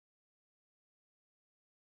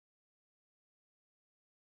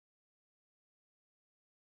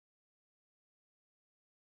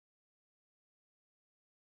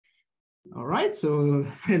All right, so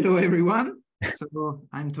hello everyone. So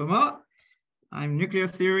I'm Thomas. I'm nuclear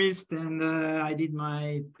theorist, and I did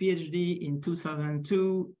my PhD in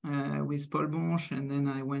 2002 with Paul Bonch, and then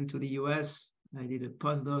I went to the US. I did a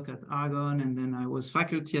postdoc at Argonne, and then I was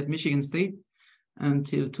faculty at Michigan State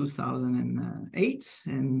until 2008,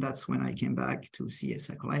 and that's when I came back to CEA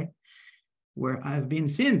Saclay, where I've been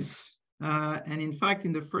since. And in fact,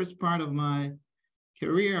 in the first part of my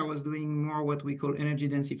career, I was doing more what we call energy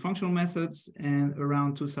density functional methods, and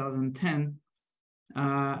around 2010,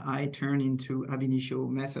 I turned into ab initio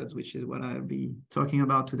methods, which is what I'll be talking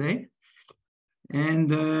about today. And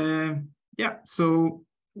yeah, so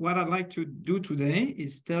what I'd like to do today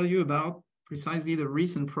is tell you about precisely the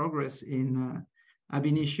recent progress in ab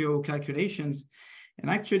initio calculations. And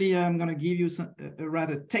actually, I'm going to give you a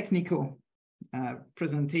rather technical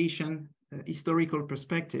presentation, historical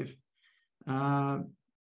perspective. A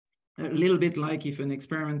little bit like if an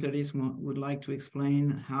experimentalist would like to explain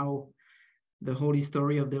how the whole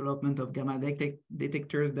story of development of gamma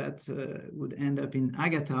detectors that would end up in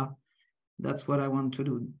Agatha. That's what I want to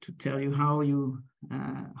do, to tell you how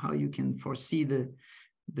you can foresee the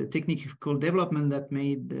technical development that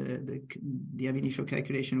made the ab initio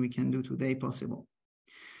calculation we can do today possible.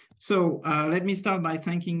 So let me start by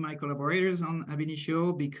thanking my collaborators on ab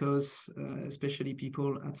initio, because especially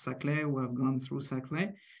people at Saclay who have gone through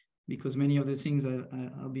Saclay, because many of the things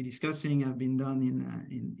I'll be discussing have been done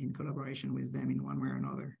in collaboration with them in one way or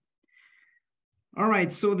another. All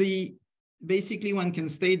right, so basically one can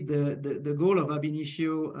state the goal of ab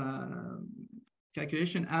initio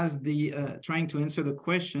calculation as trying to answer the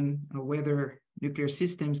question of whether nuclear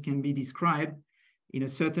systems can be described in a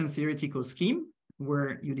certain theoretical scheme,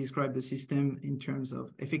 where you describe the system in terms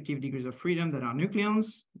of effective degrees of freedom that are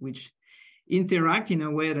nucleons, which interact in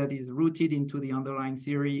a way that is rooted into the underlying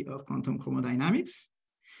theory of quantum chromodynamics,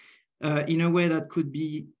 in a way that could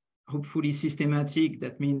be hopefully systematic.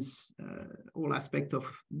 That means all aspects of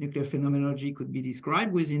nuclear phenomenology could be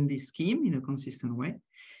described within this scheme in a consistent way,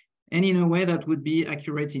 and in a way that would be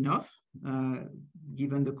accurate enough,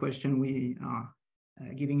 given the question we are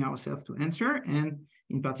giving ourselves to answer, and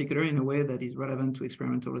in particular in a way that is relevant to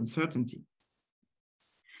experimental uncertainty.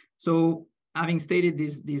 So having stated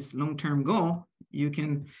this long-term goal, you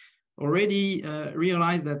can already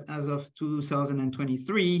realize that as of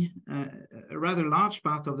 2023, a rather large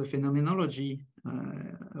part of the phenomenology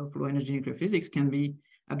of low-energy nuclear physics can be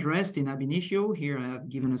addressed in ab initio. Here I have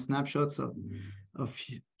given a snapshots of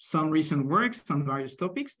some recent works on various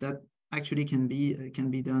topics that actually can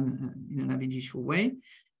be done in an ab initio way,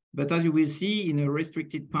 but as you will see, in a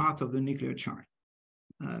restricted part of the nuclear chart.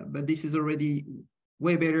 But this is already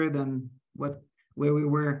way better than where we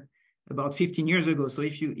were about 15 years ago. So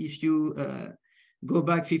if you go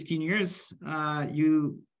back 15 years,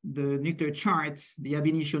 the nuclear chart, the ab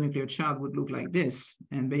initio nuclear chart would look like this,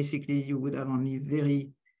 and basically you would have only very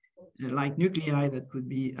light nuclei that could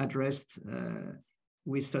be addressed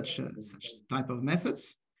with such type of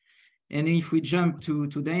methods. And if we jump to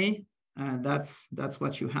today, that's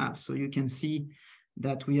what you have. So you can see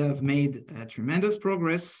that we have made tremendous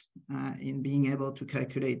progress in being able to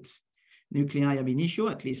calculate nuclei ab initio,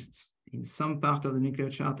 at least in some part of the nuclear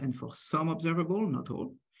chart and for some observable, not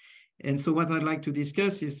all. And so what I'd like to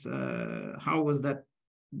discuss is how was that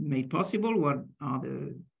made possible? What are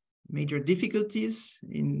the major difficulties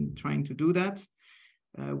in trying to do that?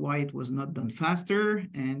 Why it was not done faster,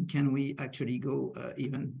 and can we actually go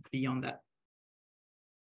even beyond that?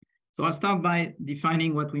 So I'll start by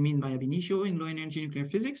defining what we mean by ab initio in low-energy nuclear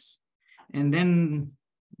physics, and then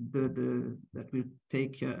that will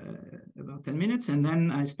take about 10 minutes, and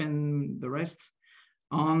then I spend the rest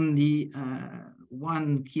on the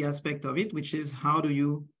one key aspect of it, which is how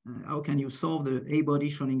can you solve the A-body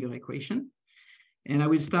Schrödinger equation? And I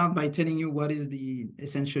will start by telling you what is the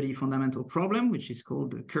essentially fundamental problem, which is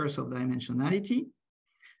called the curse of dimensionality.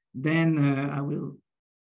 Then I will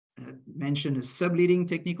mention a subleading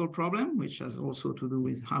technical problem, which has also to do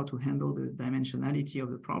with how to handle the dimensionality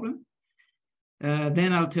of the problem.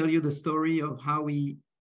 Then I'll tell you the story of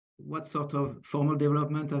what sort of formal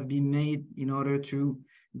development have been made in order to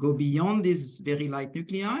go beyond these very light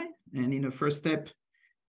nuclei, and in a first step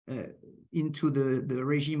into the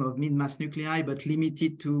regime of mid-mass nuclei, but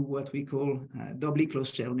limited to what we call doubly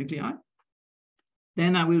closed shell nuclei.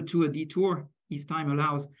 Then I will do a detour, if time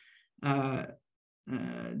allows,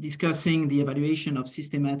 discussing the evaluation of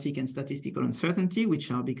systematic and statistical uncertainty,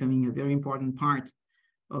 which are becoming a very important part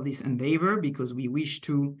of this endeavor, because we wish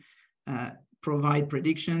to provide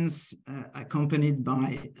predictions accompanied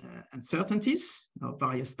by uncertainties of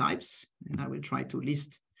various types. And I will try to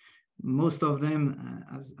list most of them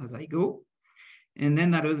as I go. And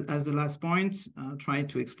then as the last point, I'll try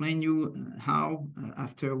to explain you how,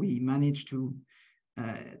 after we manage to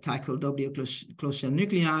tackle doubly closed shell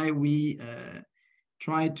nuclei, we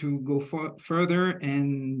try to go further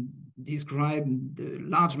and describe the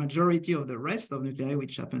large majority of the rest of nuclei,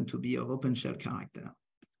 which happen to be of open shell character.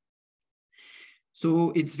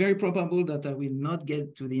 So it's very probable that I will not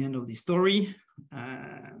get to the end of the story.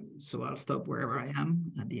 So I'll stop wherever I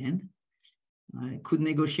am at the end. I could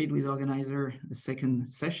negotiate with organizer a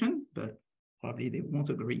second session, but probably they won't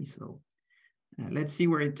agree. So let's see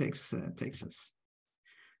where it takes us.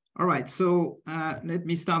 All right, so let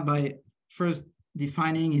me start by first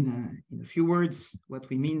defining in a few words what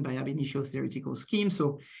we mean by ab initio theoretical scheme.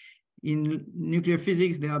 So in nuclear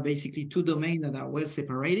physics, there are basically two domains that are well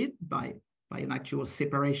separated by an actual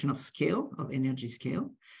separation of scale, of energy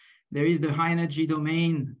scale. There is the high energy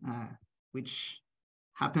domain, which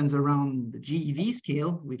happens around the GeV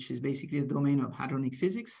scale, which is basically a domain of hadronic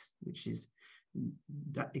physics, which is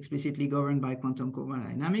explicitly governed by quantum covariant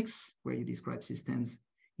dynamics, where you describe systems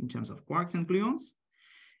in terms of quarks and gluons.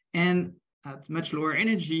 And at much lower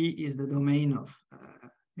energy is the domain of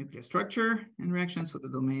nuclear structure and reaction, so the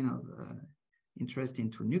domain of interest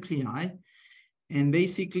into nuclei. And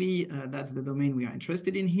basically, that's the domain we are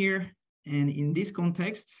interested in here. And in this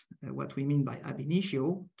context, what we mean by ab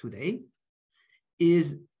initio today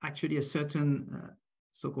is actually a certain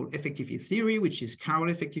so-called effective field theory, which is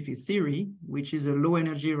chiral effective field theory, which is a low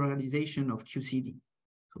energy realization of QCD.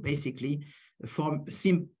 So basically,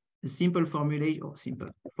 a simple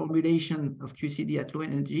formulation of QCD at low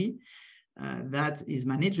energy that is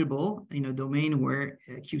manageable in a domain where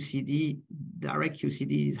direct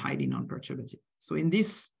QCD is highly non-perturbative. So in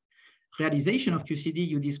this realization of QCD,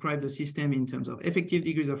 you describe the system in terms of effective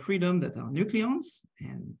degrees of freedom that are nucleons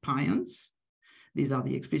and pions. These are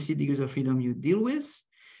the explicit degrees of freedom you deal with.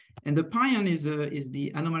 And the pion is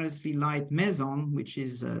the anomalously light meson, which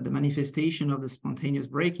is the manifestation of the spontaneous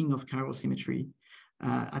breaking of chiral symmetry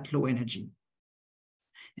at low energy.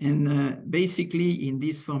 And basically in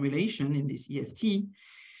this formulation, in this EFT,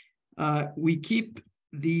 we keep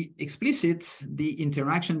the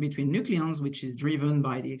interaction between nucleons, which is driven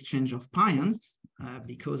by the exchange of pions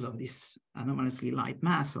because of this anomalously light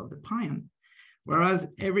mass of the pion. Whereas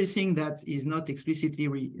everything that is not explicitly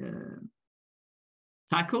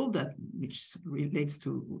tackled,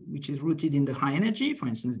 which is rooted in the high energy, for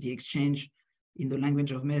instance, the exchange in the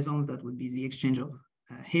language of mesons, that would be the exchange of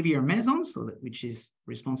heavier mesons, which is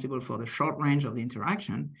responsible for the short range of the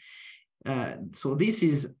interaction. So this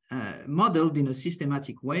is modeled in a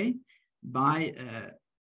systematic way by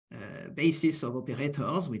basis of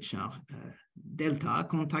operators, which are delta,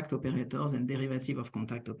 contact operators, and derivative of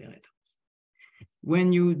contact operators.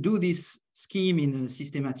 When you do this scheme in a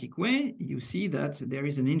systematic way, you see that there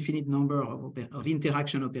is an infinite number of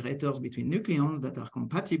interaction operators between nucleons that are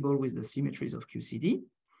compatible with the symmetries of QCD.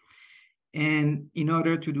 And in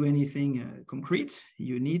order to do anything concrete,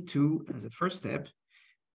 you need to, as a first step,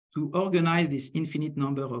 to organize this infinite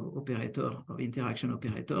number of interaction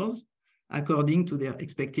operators according to their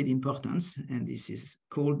expected importance. And this is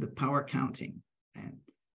called the power counting. And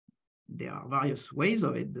there are various ways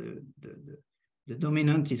of it. The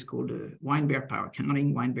dominant is called Weinberg power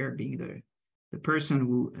counting, Weinberg being the person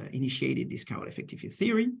who initiated this chiral effective field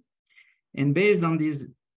theory. And based on this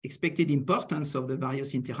expected importance of the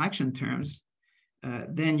various interaction terms,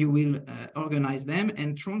 then you will organize them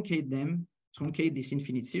and truncate this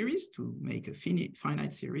infinite series to make a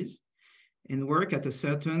finite series and work at a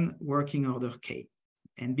certain working order K.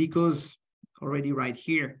 And because already right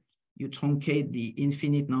here, you truncate the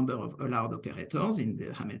infinite number of allowed operators in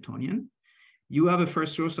the Hamiltonian, you have a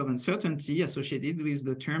first source of uncertainty associated with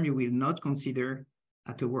the term you will not consider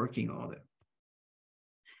at a working order.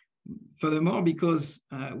 Furthermore, because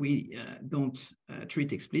we don't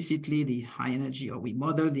treat explicitly the high energy, or we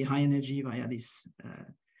model the high energy via this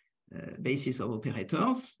basis of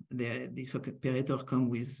operators, this operator come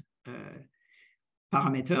with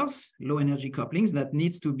parameters, low energy couplings that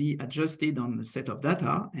needs to be adjusted on the set of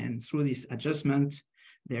data. And through this adjustment,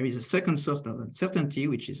 there is a second source of uncertainty,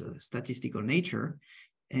 which is a statistical nature,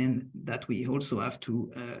 and that we also have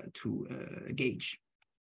to gauge.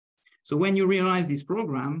 So when you realize this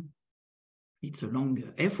program, it's a long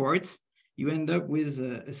effort. You end up with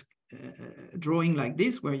a drawing like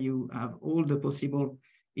this, where you have all the possible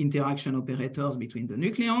interaction operators between the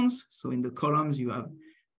nucleons. So in the columns, you have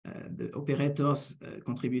the operators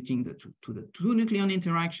contributing to the 2-nucleon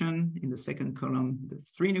interaction. In the second column, the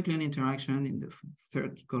 3-nucleon interaction. In the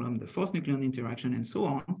third column, the 4th nucleon interaction, and so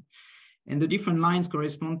on. And the different lines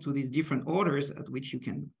correspond to these different orders at which you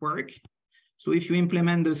can work. So if you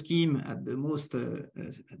implement the scheme at the most,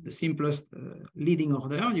 the simplest leading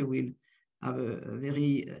order, you will have a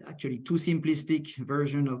very, actually too simplistic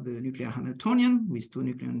version of the nuclear Hamiltonian with two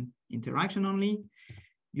nucleon interaction only.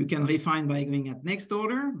 You can refine by going at next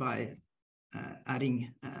order, by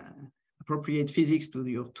adding appropriate physics to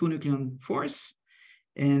your two nucleon force.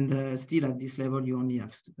 And still at this level, you only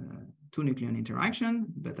have two nucleon interaction,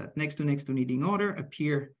 but at next to leading order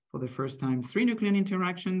appear for the first time three nucleon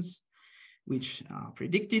interactions, which are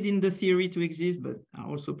predicted in the theory to exist, but are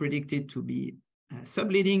also predicted to be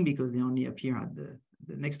subleading because they only appear at the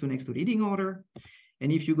next to leading order.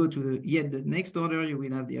 And if you go to the next order, you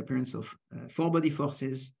will have the appearance of four body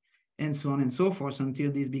forces and so on and so forth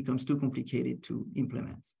until this becomes too complicated to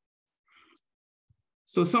implement.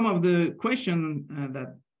 So some of the questions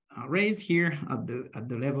that are raised here at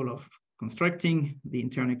the level of constructing the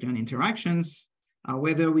inter-nucleon interactions are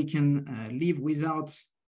whether we can live without,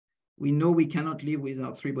 we know we cannot live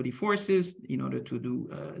without three body forces in order to do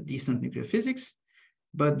decent nuclear physics.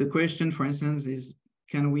 But the question, for instance, is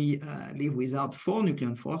can we live without four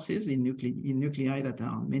nucleon forces in nuclei that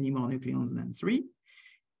are many more nucleons than three?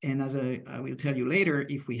 And as I will tell you later,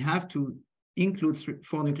 if we have to include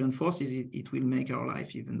four nucleon forces, it will make our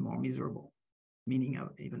life even more miserable, meaning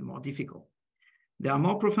even more difficult. There are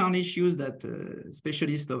more profound issues that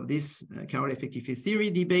specialists of this chiral effective field theory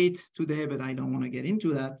debate today, but I don't want to get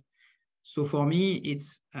into that. So for me,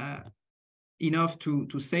 it's enough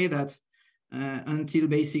to say that until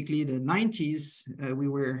basically the 90s, we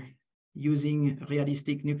were using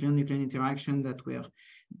realistic nucleon-nucleon interaction that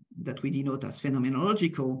we denote as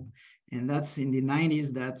phenomenological. And that's in the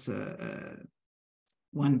 90s that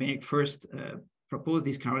Weinberg first proposed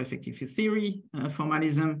this chiral effective field theory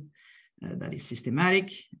formalism that is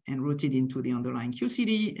systematic and rooted into the underlying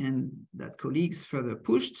QCD, and that colleagues further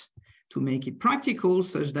pushed to make it practical,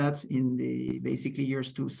 such that in the basically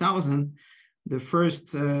years 2000, the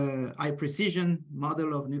first high precision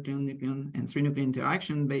model of nucleon-nucleon and three nucleon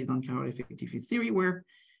interaction based on chiral effective field theory were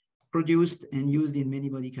produced and used in many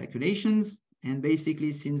body calculations. And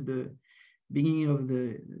basically since the beginning of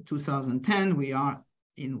the 2010, we are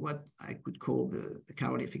in what I could call the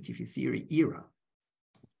chiral effective field theory era.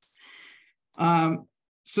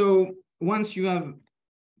 So once you have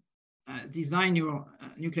designed your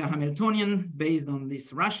nuclear Hamiltonian based on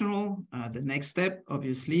this rationale, the next step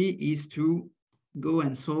obviously is to go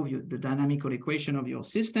and solve the dynamical equation of your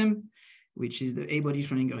system, which is the A-body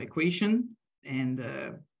Schrödinger equation. And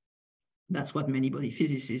that's what many body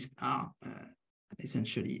physicists are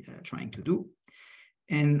essentially trying to do.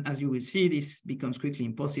 And as you will see, this becomes quickly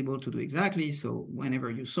impossible to do exactly. So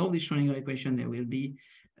whenever you solve this Schrödinger equation, there will be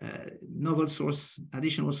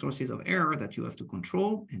additional sources of error that you have to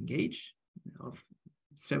control and gauge, of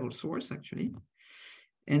several sources actually.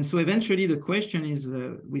 And so eventually the question is,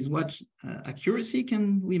 with what accuracy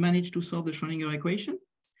can we manage to solve the Schrödinger equation?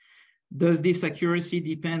 Does this accuracy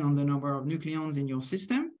depend on the number of nucleons in your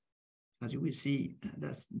system? As you will see,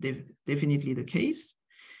 that's definitely the case.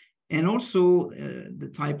 And also the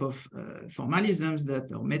type of formalisms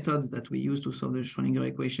or methods that we use to solve the Schrödinger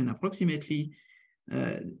equation approximately,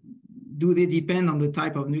 do they depend on the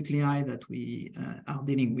type of nuclei that we are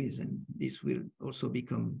dealing with? And this will also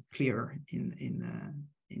become clear in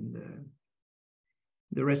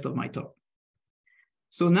the rest of my talk.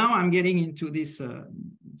 So now I'm getting into this.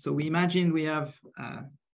 So we imagine we have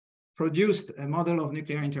produced a model of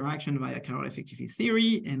nuclear interaction via chiral effective field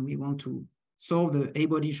theory, and we want to solve the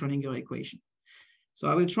A-body Schrödinger equation. So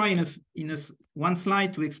I will try in one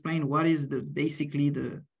slide to explain what is basically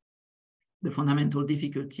the fundamental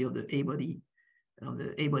difficulty of the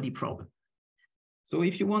A-body problem. So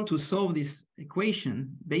if you want to solve this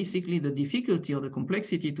equation, basically the difficulty or the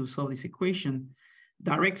complexity to solve this equation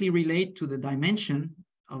directly relate to the dimension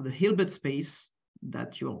of the Hilbert space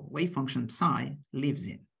that your wave function psi lives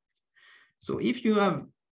in. So if you have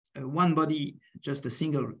one body, just a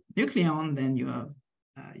single nucleon, then you have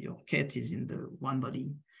your ket is in the one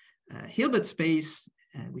body Hilbert space,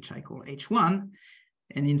 which I call H1.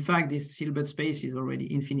 And in fact, this Hilbert space is already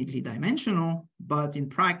infinitely dimensional, but in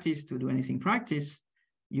practice, to do anything practice,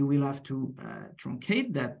 you will have to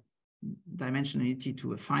truncate that dimensionality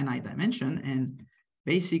to a finite dimension and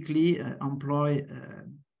basically employ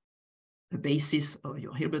a basis of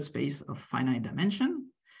your Hilbert space of finite dimension.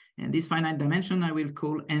 And this finite dimension I will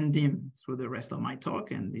call NDIM through the rest of my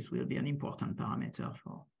talk, and this will be an important parameter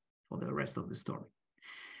for the rest of the story.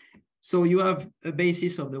 So you have a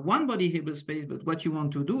basis of the one-body Hilbert space, but what you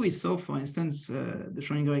want to do is solve, for instance, the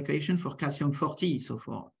Schrödinger equation for calcium-40, so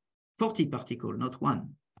for 40 particles, not one.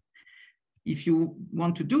 if you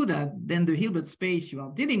want to do that, then the Hilbert space you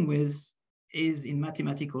are dealing with is, in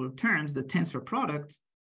mathematical terms, the tensor product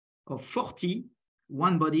of 40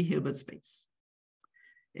 one-body Hilbert space.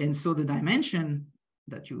 And so the dimension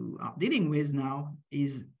that you are dealing with now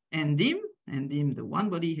is n-dim, the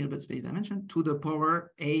one-body Hilbert space dimension, to the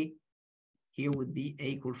power A, here would be A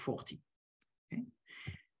equal 40. Okay?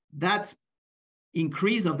 That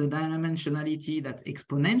increase of the dimensionality, that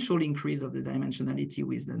exponential increase of the dimensionality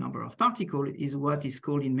with the number of particles is what is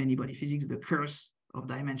called in many-body physics the curse of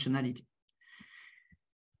dimensionality.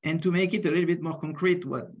 And to make it a little bit more concrete,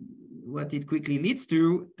 what it quickly leads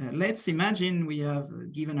to, let's imagine we have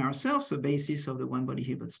given ourselves a basis of the one-body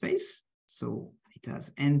Hilbert space. So it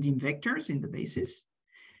has n-dim vectors in the basis.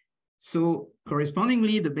 So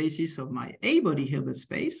correspondingly, the basis of my A-body Hilbert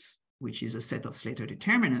space, which is a set of Slater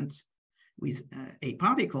determinants with A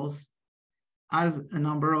particles, has a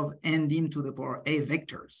number of n-dim to the power A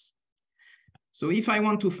vectors. So if I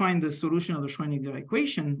want to find the solution of the Schrödinger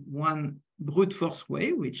equation, one brute force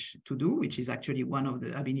way which is actually one of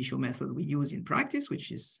the ab initio methods we use in practice,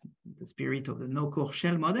 which is the spirit of the no-core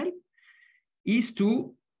shell model, is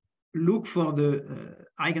to look for the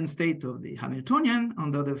eigenstate of the Hamiltonian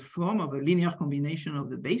under the form of a linear combination of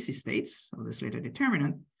the basis states of the Slater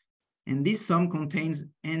determinant. And this sum contains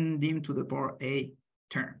n-dim to the power A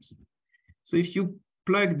terms. So if you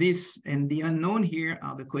plug this, and the unknown here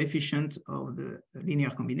are the coefficients of the linear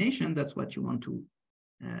combination, that's what you want to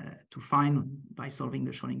find by solving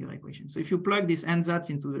the Schrödinger equation. So if you plug this N+Z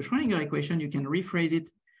into the Schrödinger equation, you can rephrase it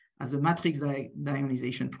as a matrix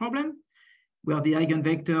diagonalization problem, where the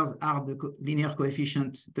eigenvectors are the linear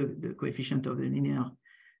coefficient, the coefficient of the linear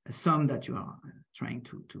sum that you are trying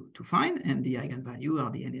to find, and the eigenvalue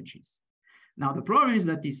are the energies. Now, the problem is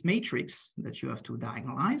that this matrix that you have to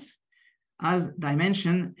diagonalize has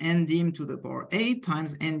dimension n-dim to the power A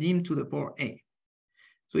times n-dim to the power A.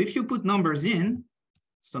 So if you put numbers in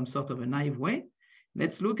some sort of a naive way,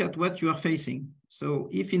 let's look at what you are facing. So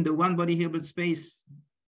if in the one-body Hilbert space,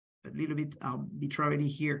 a little bit arbitrarily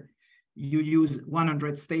here, you use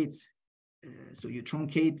 100 states, so you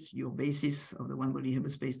truncate your basis of the one-body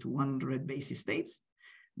Hilbert space to 100 basis states,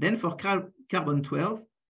 then for carbon 12,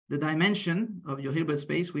 the dimension of your Hilbert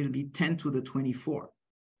space will be 10 to the 24.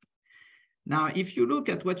 Now, if you look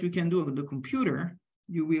at what you can do on the computer,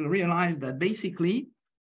 you will realize that basically,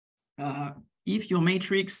 if your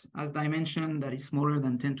matrix has dimension that is smaller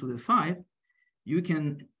than 10 to the 5, you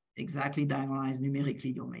can exactly diagonalize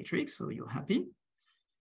numerically your matrix, so you're happy.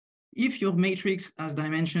 If your matrix has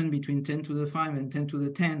dimension between 10 to the 5 and 10 to the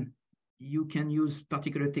 10, you can use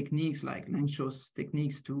particular techniques like Langshaw's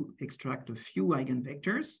techniques to extract a few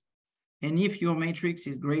eigenvectors. And if your matrix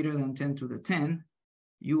is greater than 10 to the 10,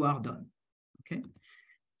 you are done, okay?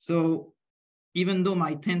 So even though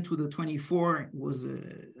my 10 to the 24 was a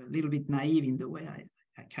little bit naive in the way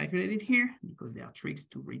I calculated here, because there are tricks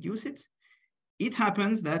to reduce it, it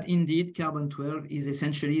happens that indeed carbon 12 is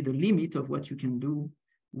essentially the limit of what you can do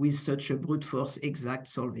with such a brute force exact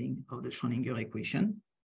solving of the Schrödinger equation.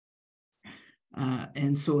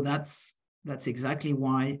 And so that's exactly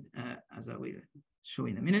why, as I will show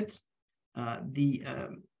in a minute, the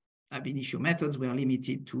ab initio methods were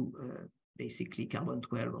limited to basically carbon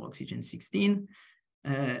 12 or oxygen 16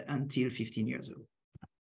 until 15 years ago.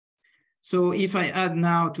 So if I add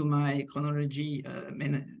now to my chronology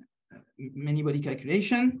many-body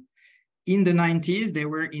calculation, in the 90s, there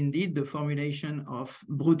were indeed the formulation of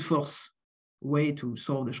brute force way to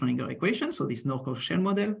solve the Schrödinger equation. So this no-core shell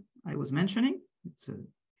model I was mentioning, it's a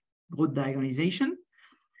brute diagonalization.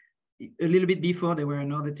 A little bit before, there were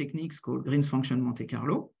another techniques called Green's function Monte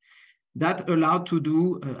Carlo that allowed to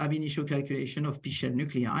do ab initio calculation of p-shell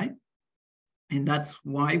nuclei. And that's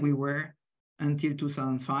why we were, until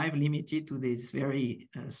 2005, limited to this very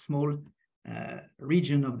small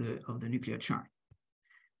region of the nuclear chart.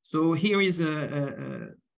 So here is a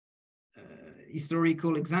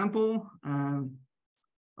historical example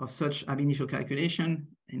of such ab initio calculation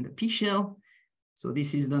in the p-shell. So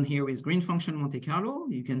this is done here with Green function Monte Carlo.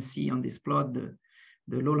 You can see on this plot the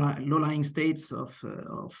low-lying states of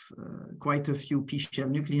quite a few p-shell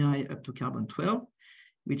nuclei up to carbon 12,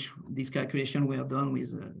 which these calculations were done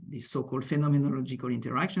with this so-called phenomenological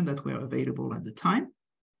interaction that were available at the time,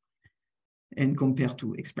 and compared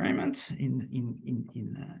to experiments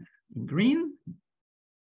in green.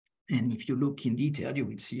 And if you look in detail, you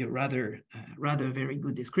will see a rather very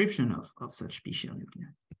good description of such p-shell nuclei.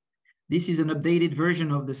 This is an updated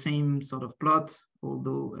version of the same sort of plot,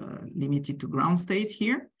 although limited to ground state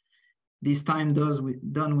here. This time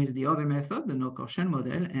done with the other method, the no-core shell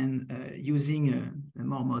model, and using a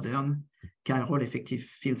more modern chiral effective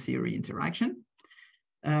field theory interaction.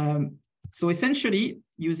 So essentially,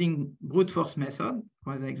 using brute force method,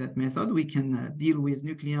 quasi-exact method, we can deal with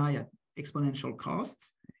nuclei at exponential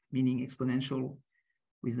costs, meaning exponential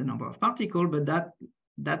with the number of particles, but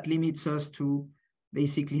that limits us to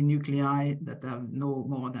basically nuclei that have no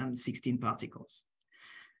more than 16 particles.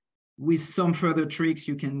 With some further tricks,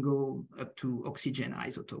 you can go up to oxygen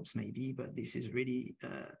isotopes maybe, but this is really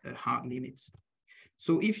a hard limit.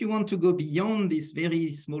 So if you want to go beyond this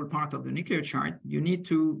very small part of the nuclear chart, you need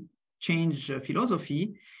to change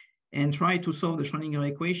philosophy and try to solve the Schrödinger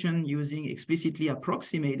equation using explicitly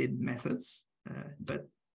approximated methods, but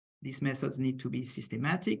these methods need to be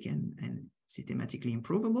systematic and systematically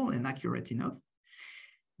improvable and accurate enough.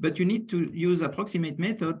 But you need to use approximate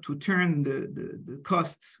method to turn the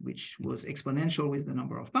cost, which was exponential with the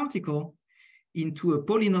number of particles, into a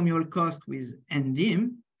polynomial cost with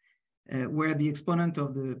NDIM, where the exponent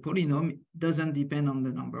of the polynomial doesn't depend on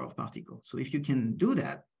the number of particles. So if you can do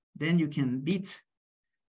that, then you can beat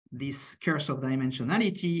this curse of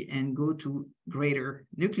dimensionality and go to greater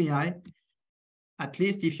nuclei, at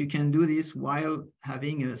least if you can do this while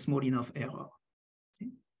having a small enough error.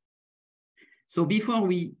 Okay. So before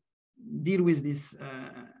we deal with this,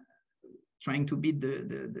 trying to beat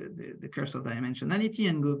the curse of dimensionality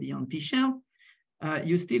and go beyond P-shell,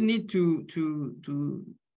 you still need to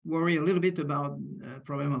worry a little bit about the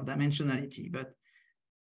problem of dimensionality. But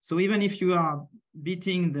so even if you are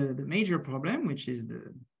beating the major problem, which is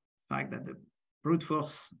the fact that the brute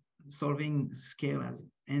force solving scale has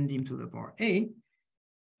NDIM to the power A,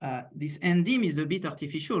 this NDIM is a bit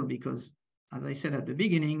artificial because, as I said at the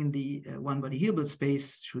beginning, the one-body Hilbert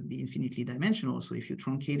space should be infinitely dimensional. So if you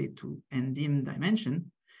truncate it to NDIM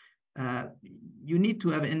dimension, you need to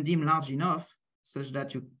have NDIM large enough such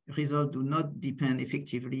that your results do not depend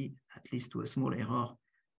effectively, at least to a small error,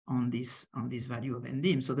 on this value of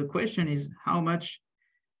NDIM. So the question is how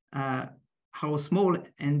small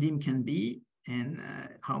NDIM can be and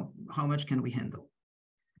how much can we handle.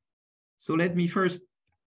 So let me first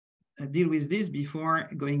deal with this before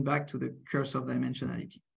going back to the curse of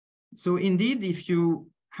dimensionality. So indeed, if you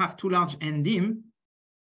have too large NDIM,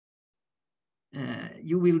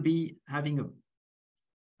 you will be having a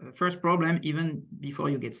first problem even before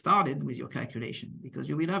you get started with your calculation, because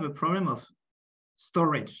you will have a problem of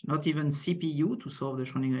storage, not even CPU to solve the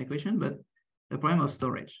Schrödinger equation, but a problem of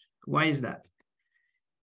storage. Why is that?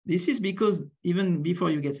 This is because even before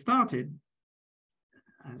you get started,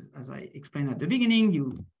 as I explained at the beginning,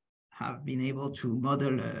 you have been able to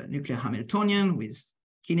model a nuclear Hamiltonian with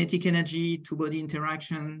kinetic energy, two-body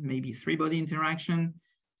interaction, maybe three-body interaction,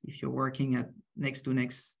 if you're working at next to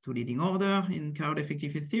leading order in chiral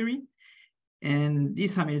effective field theory. And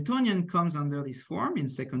this Hamiltonian comes under this form in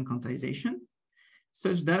second quantization,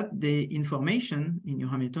 such that the information in your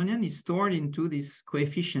Hamiltonian is stored into this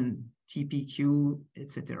coefficient TPQ,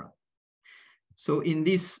 etc. So in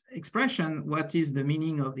this expression, what is the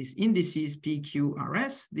meaning of these indices P, Q,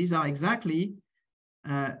 RS? These are exactly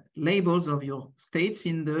labels of your states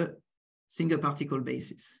in the single particle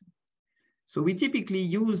basis. So we typically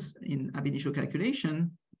use in ab initio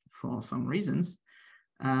calculation, for some reasons,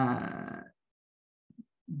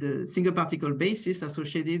 the single particle basis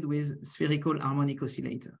associated with spherical harmonic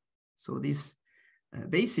oscillator. So this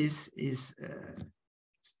basis is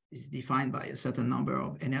defined by a certain number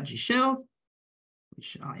of energy shells,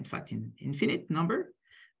 which are in fact in infinite number,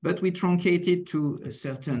 but we truncate it to a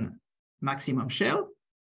certain maximum shell,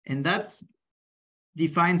 and that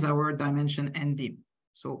defines our dimension NDIM.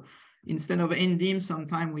 So instead of NDIM,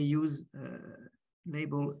 sometimes we use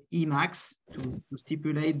label Emax to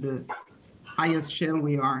stipulate the highest shell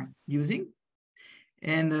we are using.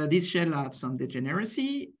 And this shell have some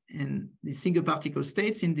degeneracy, and the single particle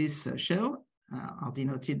states in this shell are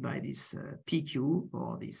denoted by this PQ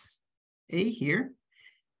or this A here.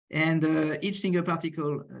 And each single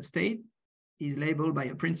particle state is labeled by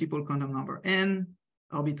a principal quantum number N,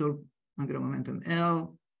 orbital angular momentum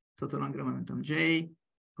L, total angular momentum J,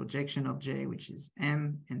 projection of J, which is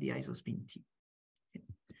M, and the isospin T. Okay.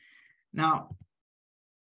 Now,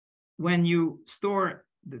 when you store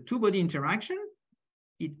the two-body interaction,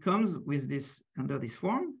 it comes with this under this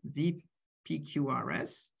form,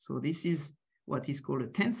 VPQRS. So this is what is called a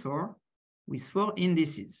tensor with 4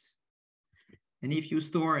 indices. And if you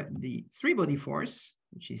store the three-body force,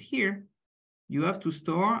 which is here, you have to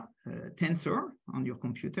store a tensor on your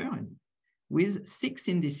computer with 6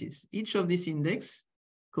 indices. Each of these index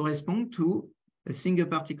correspond to a single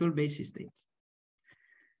particle basis state.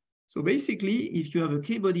 So basically, if you have a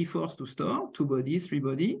k-body force to store, 2-body,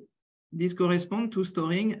 3-body, this corresponds to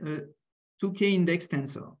storing a 2k index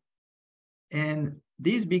tensor. And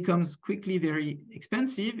this becomes quickly very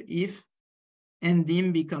expensive if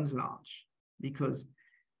NDIM becomes large, because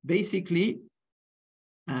basically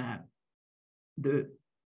the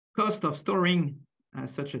cost of storing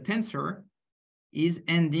such a tensor is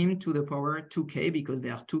NDIM to the power 2k, because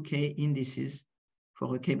there are 2k indices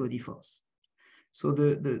for a k-body force. So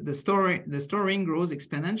the storing grows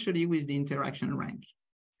exponentially with the interaction rank.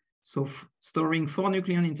 So storing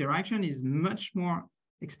 4-nucleon interaction is much more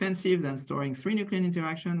expensive than storing 3-nucleon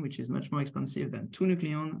interaction, which is much more expensive than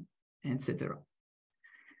 2-nucleon, etc.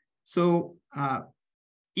 So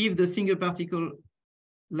if the single particle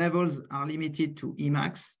levels are limited to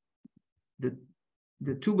Emax,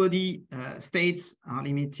 the two-body states are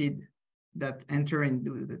limited that enter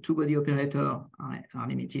into the two-body operator are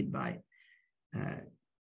limited by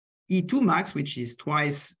E2 max, which is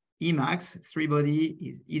twice Emax, 3-body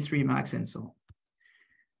is E3 max, and so on.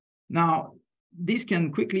 Now, this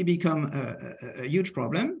can quickly become a huge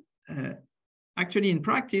problem. Actually, in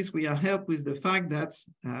practice, we are helped with the fact that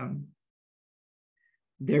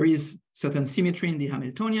there is certain symmetry in the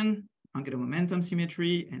Hamiltonian, angular momentum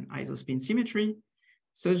symmetry and isospin symmetry,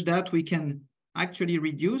 such that we can actually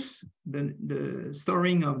reduce the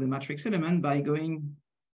storing of the matrix element by going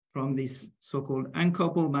from this so-called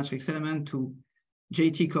uncoupled matrix element to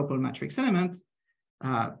JT coupled matrix element.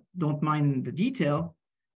 Don't mind the detail,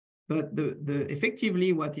 but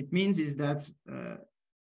effectively what it means is that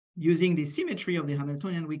using the symmetry of the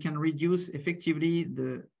Hamiltonian, we can reduce effectively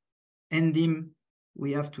the NDIM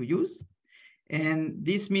we have to use. And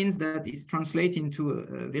this means that it's translated into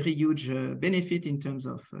a very huge benefit in terms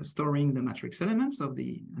of storing the matrix elements of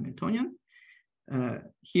the Hamiltonian.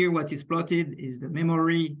 Here, what is plotted is the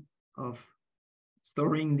memory of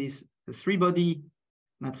storing this 3-body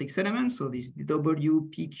matrix element, so this W,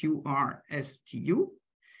 P, Q, R, S, T, U,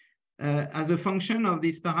 as a function of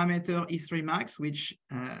this parameter E3 max, which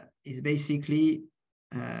is basically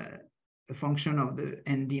a function of the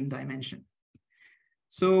NDIM dimension.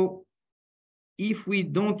 So if we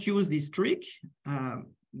don't use this trick,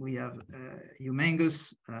 we have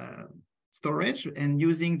humongous storage, and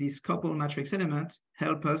using this coupled matrix element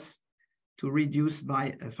help us to reduce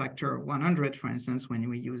by a factor of 100, for instance, when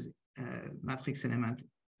we use matrix element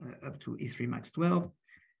up to E3 max 12,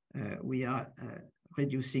 we are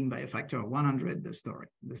reducing by a factor of 100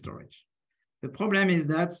 the storage. The problem is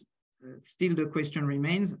that still the question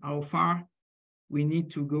remains how far we need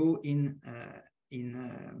to go in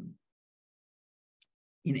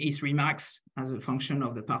E3 max as a function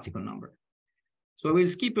of the particle number. So I will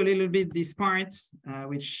skip a little bit this part,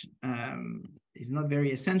 which is not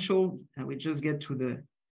very essential. I will just get to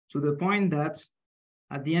the point that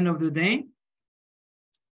at the end of the day,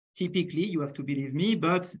 typically, you have to believe me,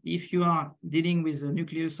 but if you are dealing with a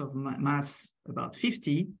nucleus of mass about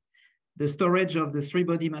 50, the storage of the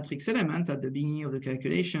 3-body matrix element at the beginning of the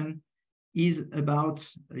calculation is about,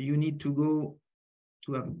 you need to go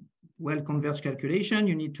to have well-converged calculation,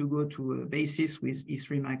 you need to go to a basis with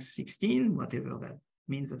E3 max 16, whatever that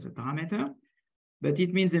means as a parameter. But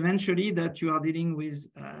it means eventually that you are dealing with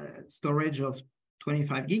storage of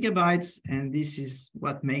 25 gigabytes, and this is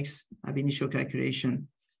what makes ab initio calculation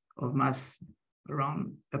of mass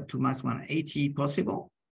around up to mass 180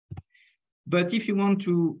 possible. But if you want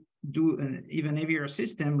to do an even heavier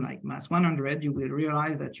system like mass 100, you will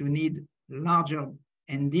realize that you need larger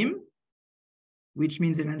NDIM, which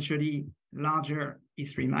means eventually larger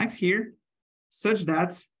E3 max here, such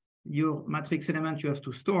that your matrix element you have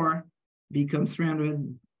to store becomes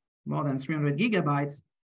more than 300 gigabytes,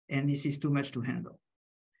 and this is too much to handle.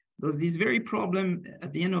 Thus, this very problem,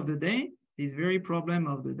 at the end of the day, this very problem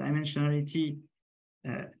of the dimensionality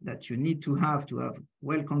that you need to have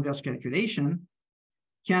well-converged calculation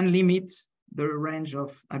can limit the range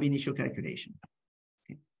of ab initio calculation.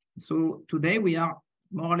 Okay. So today we are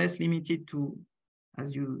more or less limited to,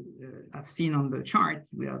 as you have seen on the chart,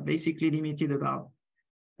 we are basically limited about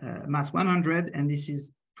mass 100, and this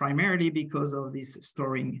is primarily because of this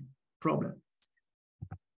storing problem.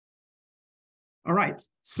 All right,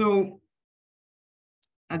 so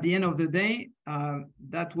at the end of the day,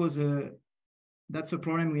 that's a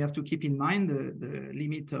problem we have to keep in mind, the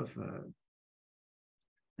limit of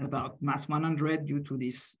about mass 100 due to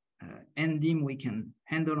this NDIM we can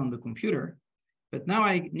handle on the computer. But now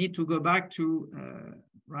I need to go back to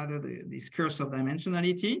this curse of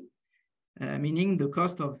dimensionality, meaning the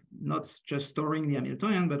cost of not just storing the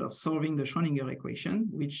Hamiltonian, but of solving the Schrödinger equation,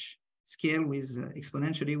 which scale with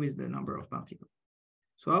exponentially with the number of particles.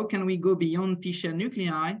 So how can we go beyond P-shell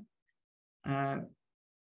nuclei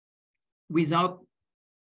without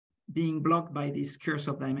being blocked by this curse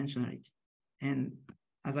of dimensionality? And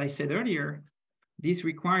as I said earlier, this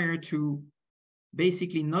requires to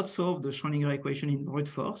basically not solve the Schrödinger equation in brute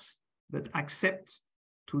force, but accept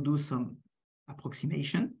to do some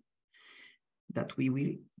approximation that we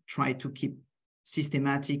will try to keep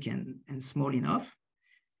systematic and small enough.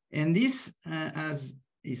 And this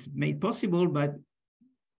is made possible by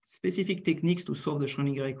specific techniques to solve the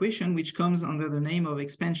Schrödinger equation, which comes under the name of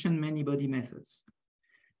expansion many-body methods.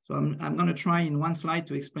 So I'm going to try in one slide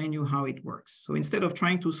to explain you how it works. So instead of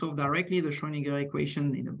trying to solve directly the Schrödinger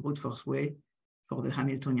equation in a brute force way for the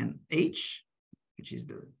Hamiltonian H, which is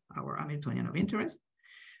our Hamiltonian of interest,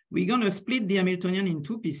 we're going to split the Hamiltonian in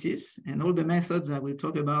two pieces, and all the methods I will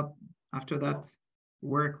talk about after that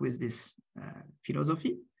work with this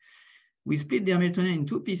philosophy. We split the Hamiltonian in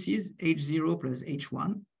two pieces, H0 plus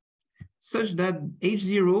H1, such that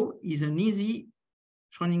H0 is an easy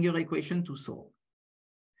Schrödinger equation to solve.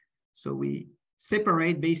 So we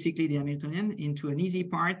separate basically the Hamiltonian into an easy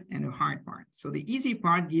part and a hard part. So the easy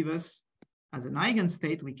part gives us, as an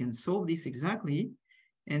eigenstate, we can solve this exactly.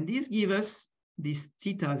 And this gives us this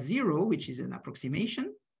theta 0, which is an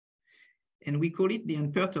approximation. And we call it the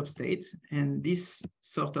unperturbed state. And this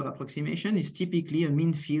sort of approximation is typically a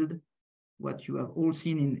mean field, what you have all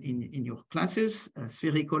seen in your classes, a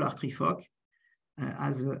spherical Hartree-Fock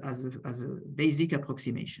as a basic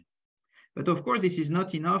approximation. But of course, this is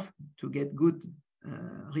not enough to get good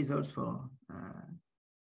results for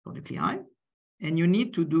nuclei. And you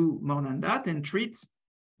need to do more than that and treat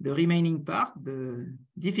the remaining part, the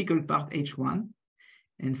difficult part, H1.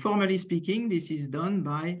 And formally speaking, this is done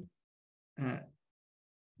by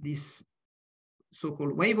this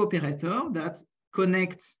so-called wave operator that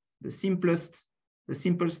connects the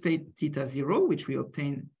simple state theta 0, which we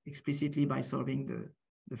obtain explicitly by solving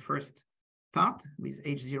the first part with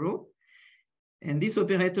H0. And this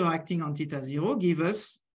operator acting on theta 0 gives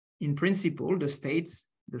us, in principle, the states,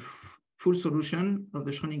 the full solution of the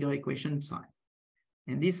Schrödinger equation psi.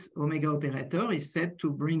 And this omega operator is said to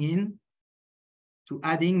bring in, to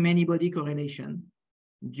adding many-body correlation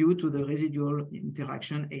due to the residual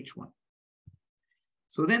interaction H1.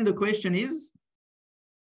 So then the question is,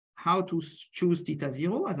 how to choose theta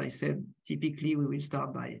 0? As I said, typically we will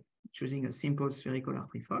start by choosing a simple spherical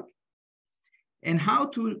Hartree-Fock. And how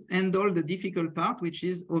to handle the difficult part, which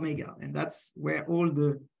is omega. And that's where all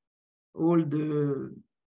the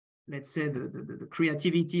let's say, the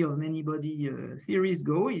creativity of many-body theories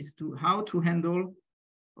go, is to how to handle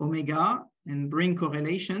omega and bring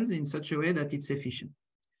correlations in such a way that it's efficient.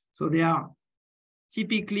 So there are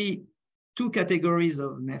typically two categories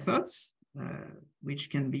of methods, which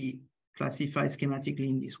can be classified schematically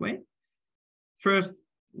in this way. First,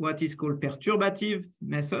 what is called perturbative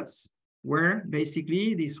methods, where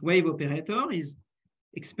basically this wave operator is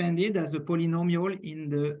expanded as a polynomial in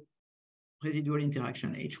the residual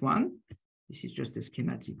interaction H1. This is just a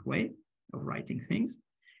schematic way of writing things.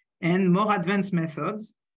 And more advanced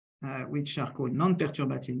methods, which are called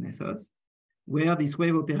non-perturbative methods, where this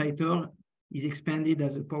wave operator is expanded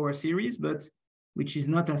as a power series, but which is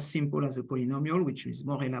not as simple as a polynomial, which is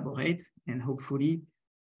more elaborate and hopefully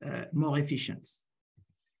more efficient.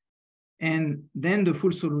 And then the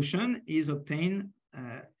full solution is obtained,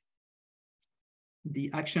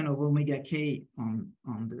 the action of omega k on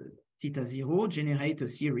the theta 0 generate a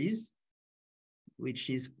series, which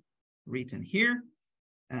is written here.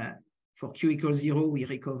 For q equals 0, we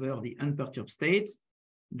recover the unperturbed state.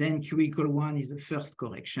 Then q equal 1 is the first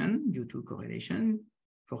correction due to correlation.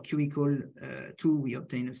 For q equal 2, we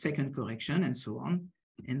obtain a second correction, and so on.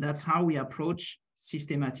 And that's how we approach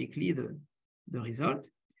systematically the result.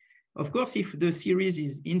 Of course, if the series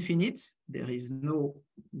is infinite, there is no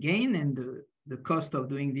gain, and the cost of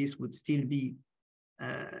doing this would still be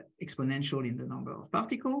exponential in the number of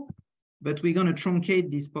particles. But we're going to truncate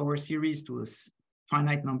this power series to a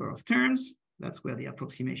finite number of terms. That's where the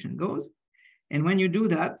approximation goes. And when you do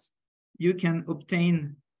that, you can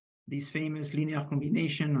obtain this famous linear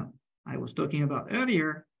combination I was talking about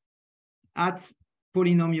earlier at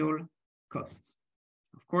polynomial costs.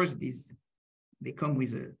 Of course, they come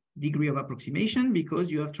with a degree of approximation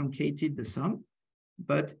because you have truncated the sum.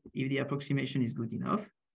 But if the approximation is good enough,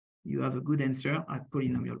 you have a good answer at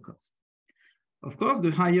polynomial cost. Of course,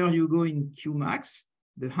 the higher you go in Q max,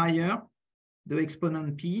 the higher the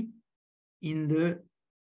exponent P in the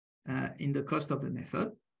cost of the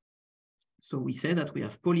method. So we say that we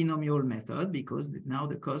have polynomial method because now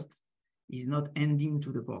the cost is not n-dim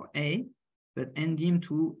to the power A, n d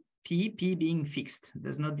to P, P being fixed,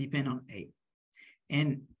 does not depend on A.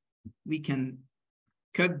 And we can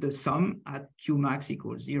cut the sum at Q max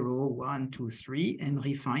equals 0, 1, 2, 3, and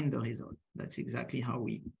refine the result. That's exactly how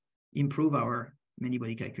we improve our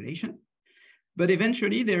many-body calculation. But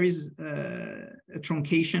eventually there is a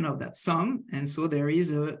truncation of that sum. And so there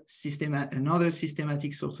is another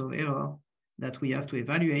systematic source of error that we have to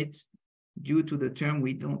evaluate due to the term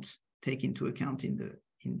we don't take into account in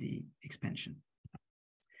the expansion.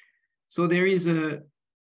 So there is a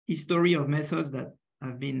history of methods that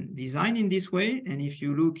have been designed in this way. And if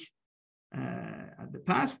you look at the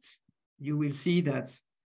past, you will see that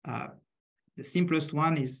the simplest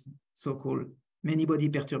one is so-called many-body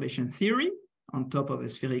perturbation theory on top of a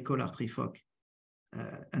spherical Hartree-Fock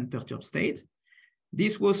unperturbed state.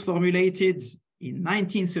 This was formulated in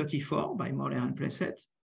 1934 by Moller and Plesset,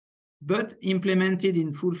 but implemented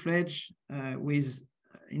in full-fledged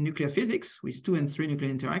in nuclear physics with 2 and 3 nuclear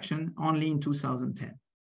interaction only in 2010.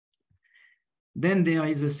 Then there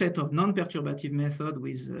is a set of non-perturbative methods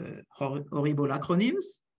with horrible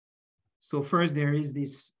acronyms. So first there is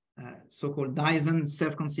this so-called Dyson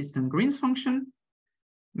self-consistent Green's function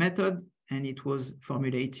method, and it was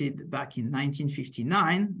formulated back in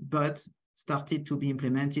 1959, but started to be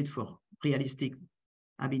implemented for realistic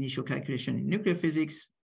ab initio calculation in nuclear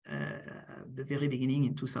physics the very beginning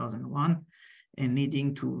in 2001, and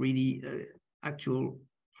leading to really actual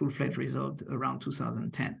full-fledged result around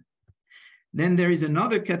 2010. Then there is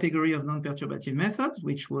another category of non-perturbative methods,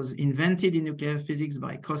 which was invented in nuclear physics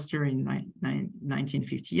by Koster in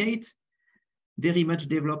 1958, very much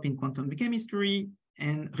developed in quantum chemistry,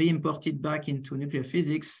 and re-imported back into nuclear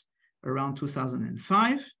physics around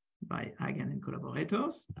 2005 by Hagen and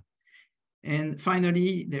collaborators. And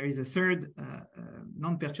finally, there is a third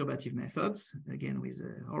non-perturbative method, again with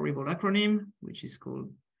a horrible acronym, which is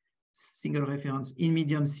called single reference in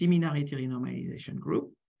medium similarity renormalization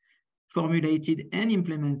group, formulated and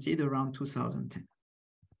implemented around 2010.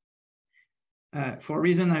 For a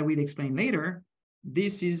reason I will explain later,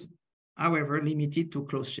 this is, however, limited to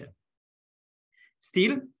closed shell.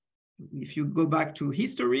 Still, if you go back to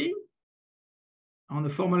history, on the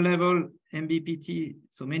formal level, MBPT,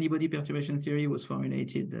 so many-body perturbation theory, was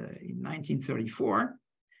formulated in 1934.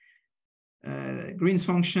 Green's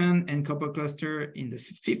function and copper cluster in the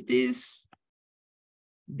 50s.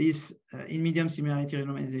 This in medium similarity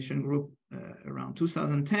renormalization group around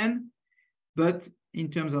 2010. But in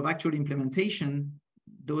terms of actual implementation,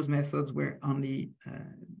 those methods were only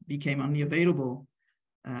became only available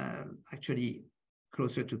actually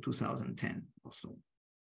closer to 2010 or so.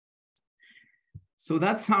 So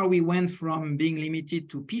that's how we went from being limited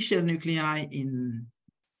to p-shell nuclei in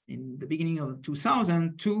the beginning of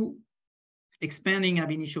 2000 to expanding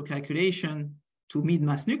ab initio calculation to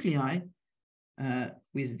mid-mass nuclei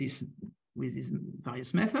with these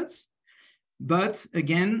various methods. But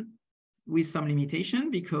again, with some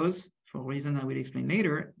limitation, because for a reason I will explain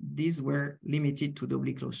later, these were limited to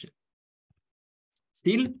doubly closed shell.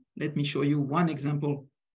 Still, let me show you one example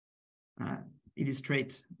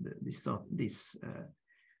illustrate this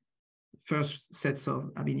first sets of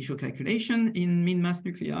ab initio calculation in min-mass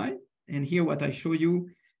nuclei. And here what I show you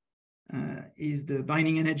is the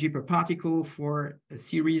binding energy per particle for a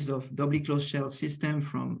series of doubly closed shell system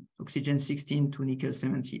from oxygen 16 to nickel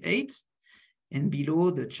 78. And below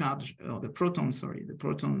the charge, or the proton, sorry, the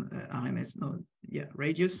proton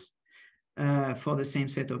radius for the same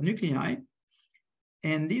set of nuclei.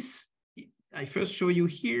 And this, I first show you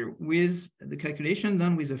here with the calculation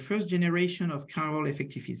done with the first generation of chiral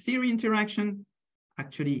effective field theory interaction,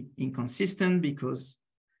 actually inconsistent because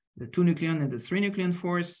the 2-nucleon and the 3-nucleon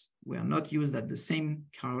force were not used at the same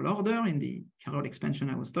chiral order in the chiral expansion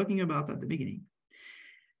I was talking about at the beginning.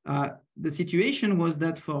 The situation was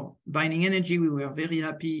that for binding energy, we were very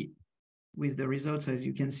happy with the results, as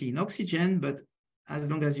you can see in oxygen, but as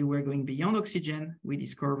long as you were going beyond oxygen, we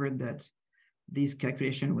discovered that these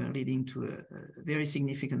calculations were leading to a very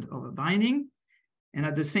significant overbinding. And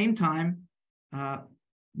at the same time,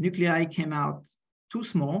 nuclei came out too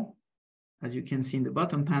small, as you can see in the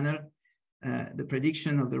bottom panel, the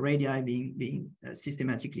prediction of the radii being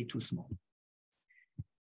systematically too small.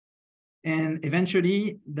 And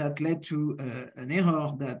eventually that led to an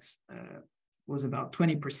error that was about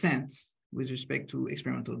 20% with respect to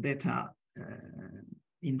experimental data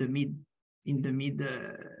in the mid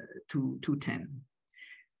 210.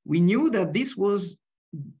 We knew that this was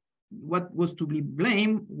what was to be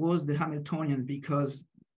blamed was the Hamiltonian, because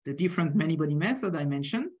the different many-body method I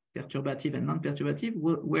mentioned, perturbative and non-perturbative,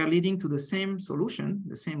 were leading to the same solution,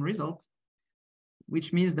 the same result,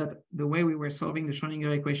 which means that the way we were solving the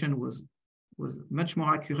Schrödinger equation was much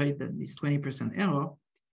more accurate than this 20% error.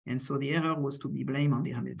 And so the error was to be blamed on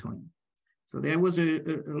the Hamiltonian. So there was a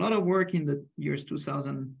lot of work in the years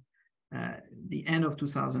 2000, the end of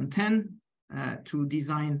 2010, to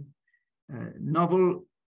design novel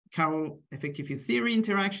chiral effective field theory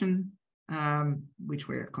interaction, which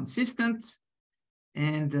were consistent.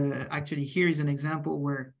 And actually, here is an example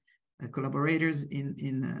where collaborators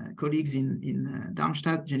colleagues in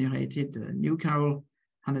Darmstadt generated a new chiral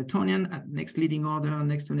Hamiltonian at next leading order,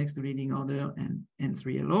 next to leading order, and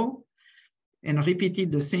N3LO, and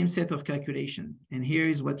repeated the same set of calculation. And here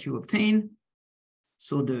is what you obtain.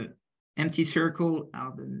 So the empty circle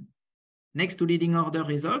are the next to leading order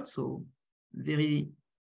results, so very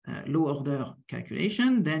low order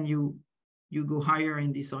calculation. Then you go higher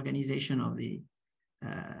in this organization of the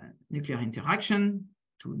nuclear interaction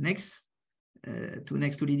to next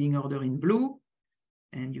to leading order in blue,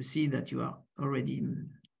 and you see that you are already in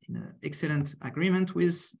an excellent agreement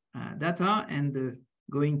with data, and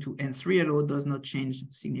going to N3LO does not change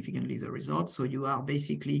significantly the results. So you are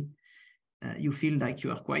basically, you feel like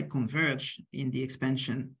you are quite converged in the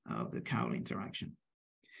expansion of the chiral interaction.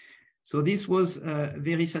 So this was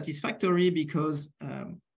very satisfactory because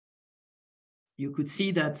you could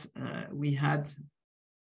see that we had,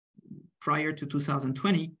 prior to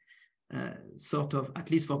 2020, sort of,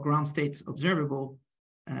 at least for ground states observable,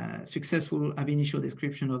 successful ab initio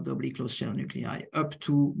description of doubly closed shell nuclei up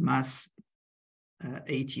to mass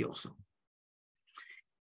 80 or so.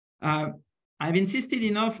 I've insisted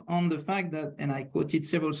enough on the fact that, and I quoted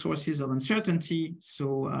several sources of uncertainty,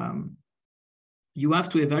 so you have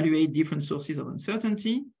to evaluate different sources of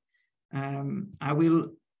uncertainty. I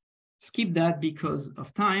will skip that because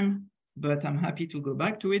of time, but I'm happy to go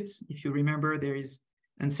back to it. If you remember, there is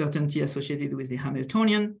uncertainty associated with the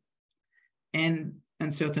Hamiltonian and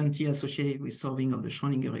uncertainty associated with solving of the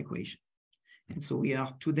Schrödinger equation. And so we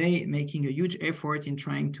are today making a huge effort in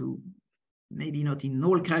trying to, maybe not in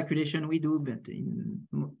all calculation we do, but in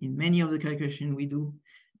many of the calculation we do,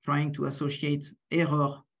 trying to associate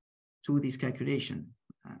error to this calculation.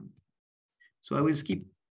 So I will skip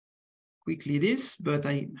quickly this, but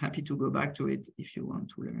I'm happy to go back to it if you want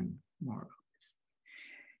to learn more about this.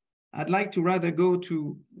 I'd like to rather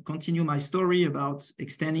continue my story about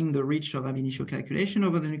extending the reach of ab initio calculation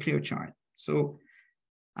over the nuclear chart. So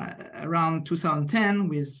around 2010,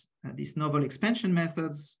 with these novel expansion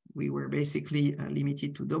methods, we were basically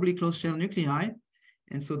limited to doubly closed shell nuclei.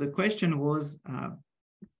 And so the question was,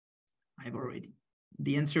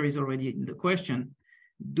 the answer is already in the question.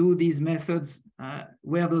 Do these methods,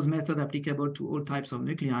 were those methods applicable to all types of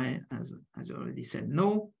nuclei? As I already said,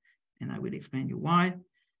 no, and I will explain you why.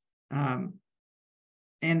 And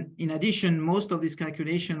in addition, most of these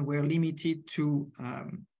calculations were limited to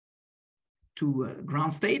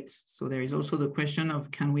ground state. So there is also the question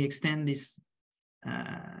of, can we extend these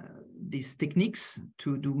techniques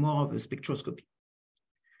to do more of a spectroscopy?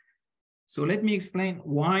 So let me explain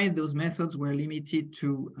why those methods were limited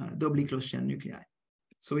to doubly closed shell nuclei.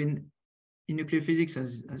 So in nuclear physics,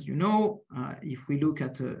 as you know, if we look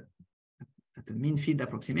at the mean field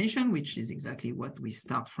approximation, which is exactly what we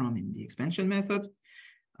start from in the expansion method,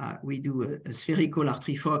 we do a spherical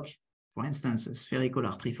R3-Fock, for instance, a spherical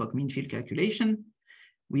R3-Fock mean field calculation.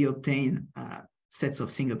 We obtain sets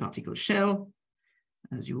of single particle shell,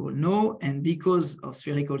 as you all know, and because of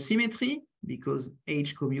spherical symmetry, because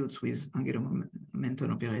H commutes with angular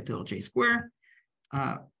momentum operator J square,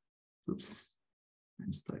 oops,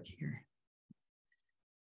 I'm stuck here.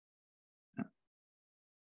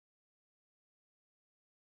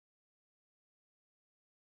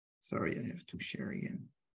 Sorry, I have to share again.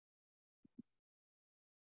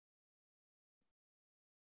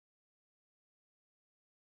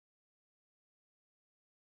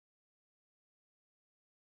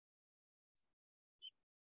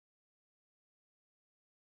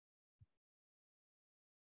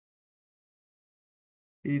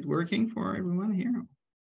 Is it working for everyone here?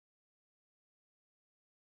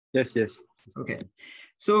 Yes, yes. Okay.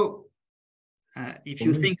 So if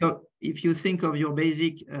you think of your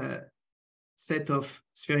basic set of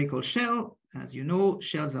spherical shell, as you know,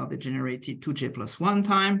 shells are degenerated 2J+1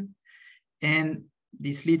 time. And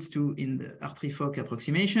this leads to, in the R3-Fock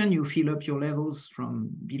approximation, you fill up your levels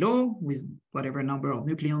from below with whatever number of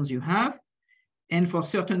nucleons you have. And for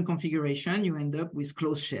certain configuration, you end up with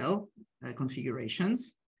closed shell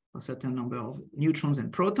configurations for a certain number of neutrons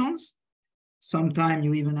and protons. Sometimes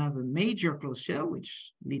you even have a major closed shell,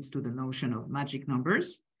 which leads to the notion of magic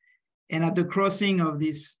numbers. And at the crossing of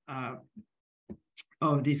this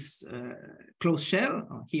closed shell,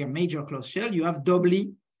 or here major closed shell, you have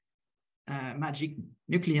doubly magic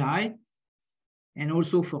nuclei. And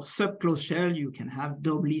also for subclosed shell, you can have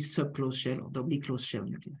doubly subclosed shell or doubly closed shell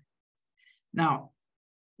nuclei. Now,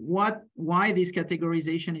 why this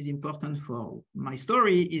categorization is important for my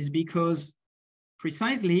story is because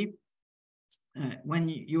precisely when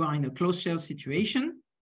you are in a closed shell situation,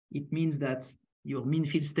 it means that your mean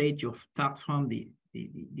field state, you start from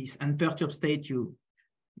this unperturbed state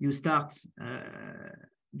you start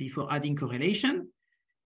before adding correlation,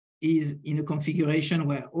 is in a configuration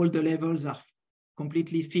where all the levels are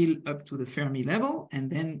completely filled up to the Fermi level and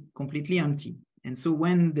then completely empty. And so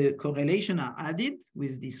when the correlation are added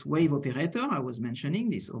with this wave operator I was mentioning,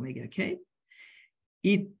 this omega k,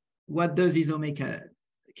 what does this omega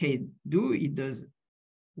k do? It does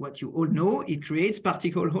what you all know, it creates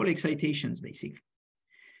particle hole excitations, basically.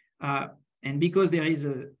 And because there is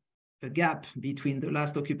a gap between the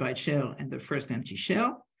last occupied shell and the first empty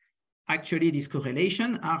shell, actually these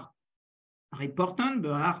correlations are important,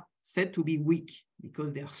 but are said to be weak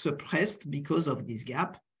because they are suppressed because of this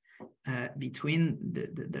gap between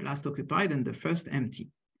the last occupied and the first empty.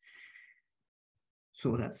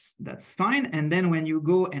 So that's fine. And then when you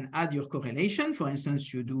go and add your correlation, for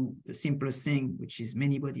instance, you do the simplest thing, which is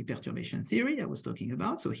many-body perturbation theory I was talking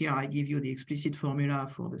about. So here I give you the explicit formula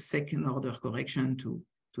for the second order correction to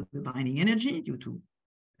the binding energy due to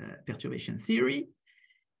perturbation theory.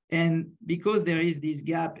 And because there is this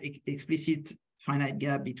gap, explicit finite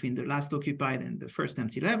gap between the last occupied and the first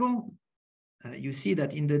empty level, you see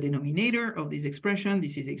that in the denominator of this expression,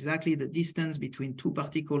 this is exactly the distance between two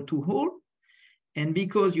particle, two hole. And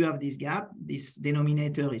because you have this gap, this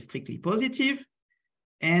denominator is strictly positive,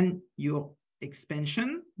 and your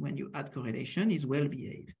expansion, when you add correlation, is well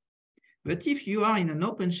behaved. But if you are in an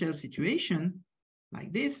open shell situation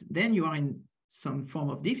like this, then you are in some form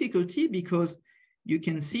of difficulty, because you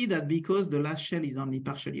can see that because the last shell is only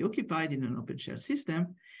partially occupied in an open shell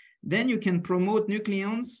system, then you can promote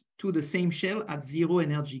nucleons to the same shell at zero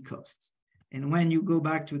energy cost. And when you go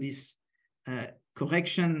back to this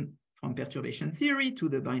correction from perturbation theory to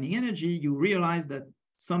the binding energy, you realize that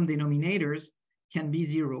some denominators can be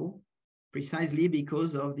zero precisely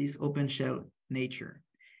because of this open shell nature.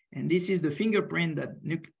 And this is the fingerprint that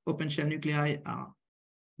open shell nuclei are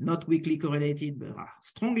not weakly correlated, but are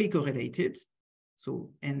strongly correlated.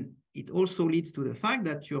 So, and it also leads to the fact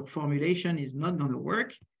that your formulation is not going to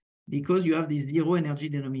work because you have this zero energy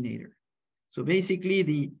denominator. So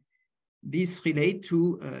basically, this relates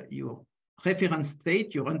to your reference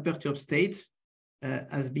state, your unperturbed state,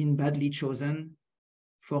 has been badly chosen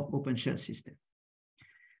for open shell system.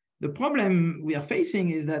 The problem we are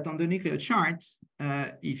facing is that on the nuclear chart,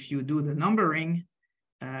 if you do the numbering,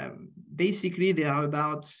 basically there are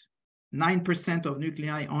about 9% of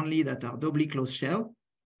nuclei only that are doubly closed shell,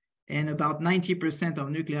 and about 90% of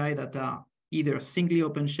nuclei that are either singly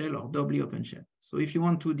open shell or doubly open shell. So if you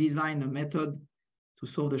want to design a method to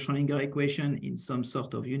solve the Schrödinger equation in some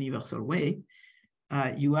sort of universal way,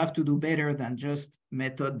 you have to do better than just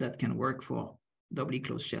method that can work for doubly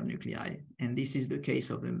closed shell nuclei. And this is the case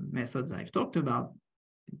of the methods I've talked about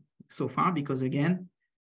so far, because again,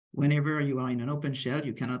 whenever you are in an open shell,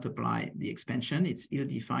 you cannot apply the expansion. It's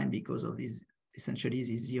ill-defined because of these, essentially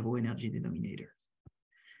these zero energy denominators.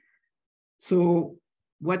 So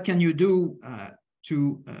what can you do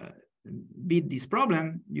to beat this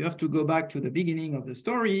problem? You have to go back to the beginning of the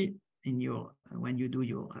story in your when you do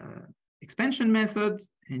your expansion method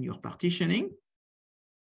and your partitioning.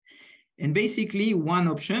 And basically one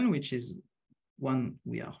option, which is one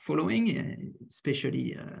we are following,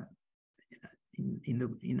 especially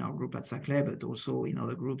in our group at Saclay, but also in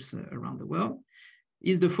other groups around the world,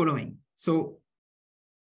 is the following. So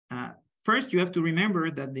first you have to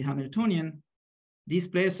remember that the Hamiltonian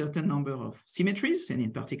display a certain number of symmetries, and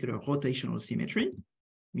in particular rotational symmetry,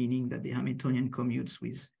 meaning that the Hamiltonian commutes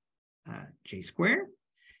with J squared,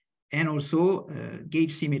 and also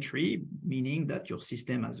gauge symmetry, meaning that your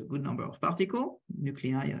system has a good number of particles,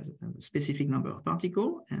 nuclei has a specific number of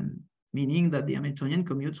particles, and meaning that the Hamiltonian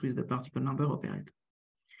commutes with the particle number operator.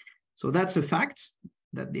 So that's a fact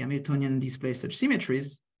that the Hamiltonian displays such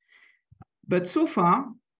symmetries. But so far,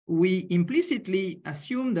 we implicitly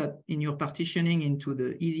assume that in your partitioning into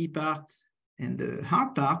the easy part and the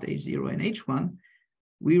hard part, H0 and H1,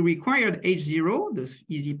 we required H0, the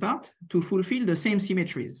easy part, to fulfill the same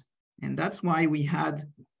symmetries. And that's why we had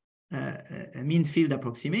a mean field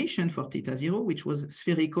approximation for θ0, which was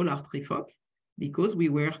spherical Hartree-Fock, because we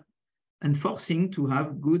were enforcing to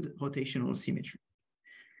have good rotational symmetry.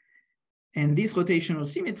 And this rotational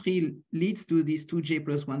symmetry leads to this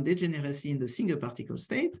 2J+1 degeneracy in the single particle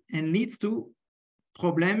state and leads to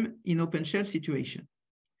problem in open shell situation.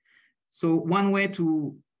 So one way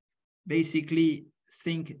to basically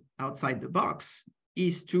think outside the box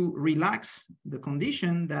is to relax the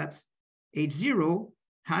condition that H0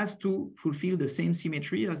 has to fulfill the same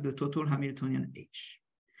symmetry as the total Hamiltonian H.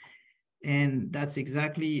 And that's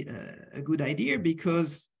exactly a good idea,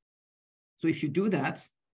 because so if you do that,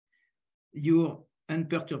 your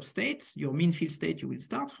unperturbed state, your mean field state you will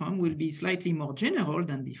start from, will be slightly more general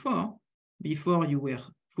than before. Before you were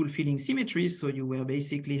fulfilling symmetries, so you were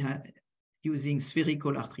basically using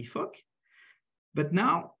spherical R3 Fock. But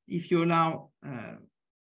now, if you allow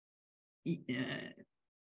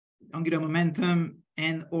angular momentum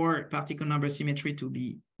and or particle number symmetry to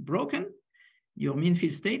be broken, your mean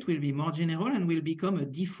field state will be more general and will become a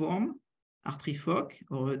deformed R3 Fock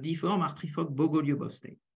or a deformed R3 Fock Bogoliubov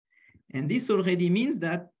state. And this already means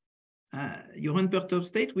that your unperturbed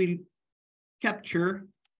state will capture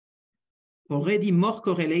already more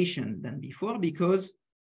correlation than before, because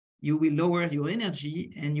you will lower your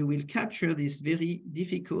energy and you will capture this very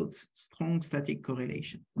difficult, strong static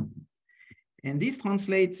correlation. And this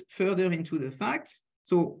translates further into the fact,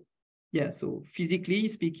 so physically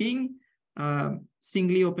speaking,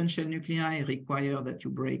 singly open shell nuclei require that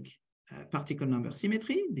you break particle number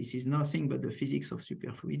symmetry. This is nothing but the physics of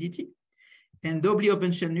superfluidity. And doubly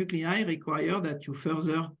open shell nuclei require that you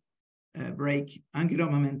further break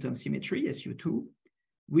angular momentum symmetry, SU2,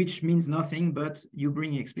 which means nothing but you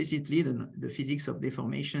bring explicitly the physics of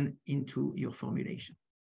deformation into your formulation.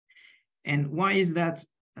 And why is that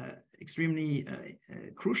extremely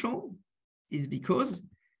crucial? Is because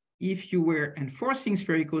if you were enforcing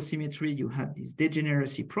spherical symmetry, you had this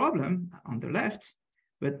degeneracy problem on the left.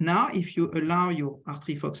 But now if you allow your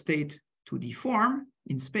R3 Fock state to deform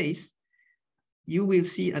in space, you will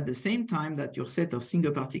see at the same time that your set of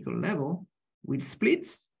single particle level will split.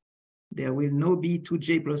 There will no be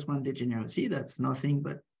 2J plus 1 degeneracy. That's nothing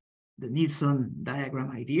but the Nielsen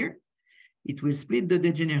diagram idea. It will split the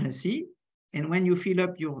degeneracy. And when you fill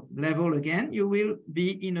up your level again, you will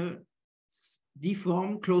be in a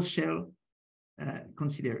deformed closed shell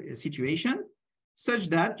situation, such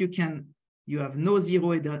that you have no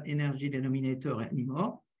zero energy denominator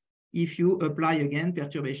anymore if you apply again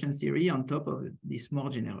perturbation theory on top of this more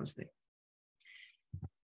general state.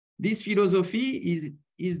 This philosophy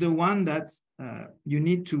is the one that you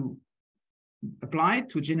need to apply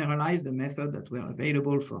to generalize the method that were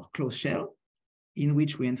available for closed shell, in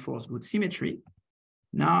which we enforce good symmetry.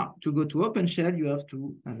 Now, to go to open shell, you have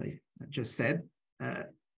to, as I just said,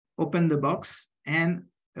 open the box and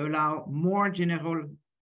allow more general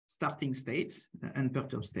starting states,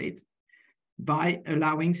 unperturbed state, by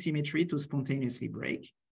allowing symmetry to spontaneously break.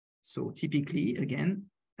 So typically, again,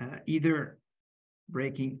 either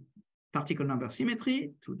breaking particle number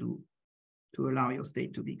symmetry to allow your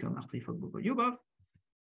state to become R3 Fock Bogoliubov,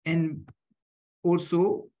 and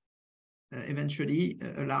also eventually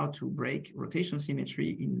allow to break rotational symmetry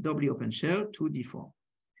in doubly open shell to deform.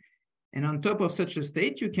 And on top of such a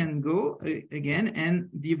state, you can go again and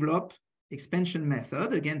develop expansion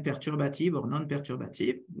method, again, perturbative or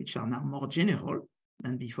non-perturbative, which are now more general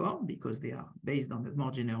than before because they are based on a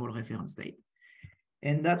more general reference state.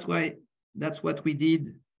 And that's what we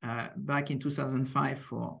did back in 2005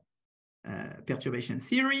 for perturbation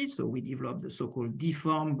theory. So we developed the so-called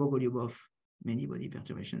deformed Bogoliubov many-body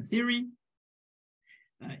perturbation theory.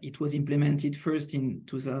 It was implemented first in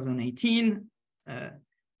 2018,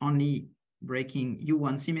 only breaking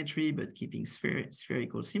U1 symmetry, but keeping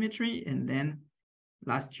spherical symmetry. And then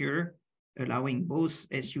last year, allowing both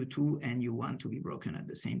SU2 and U1 to be broken at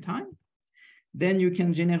the same time. Then you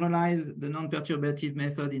can generalize the non-perturbative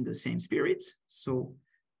method in the same spirit. So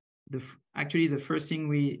actually, the first thing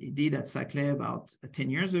we did at Saclay about 10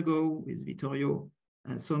 years ago with Vittorio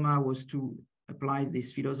Soma was to apply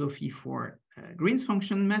this philosophy for Green's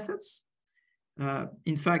function methods.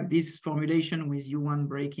 In fact, this formulation with U1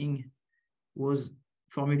 breaking was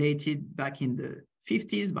formulated back in the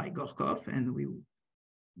 50s by Gorkov,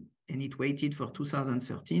 and it waited for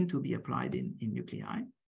 2013 to be applied in nuclei.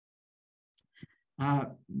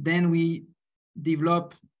 Then we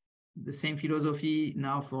developed the same philosophy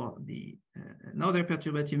now for another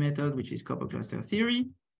perturbative method, which is couple cluster theory.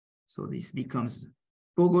 So this becomes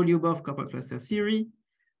Bogoliubov couple cluster theory.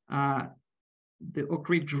 The Oak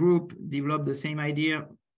Ridge group developed the same idea,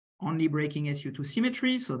 only breaking SU2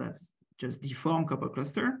 symmetry. So that's just deform couple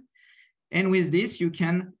cluster. And with this, you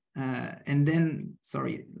can,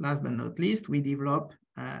 last but not least, we develop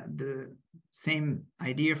the same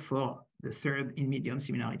idea for the third in medium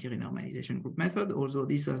similarity renormalization group method, although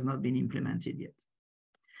this has not been implemented yet.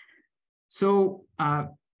 So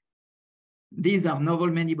these are novel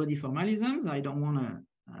many-body formalisms. I don't want to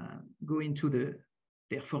go into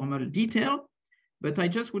their formal detail, but I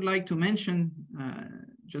just would like to mention,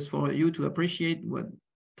 just for you to appreciate what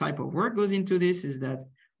type of work goes into this, is that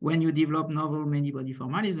when you develop novel many-body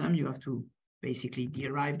formalism, you have to basically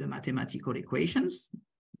derive the mathematical equations.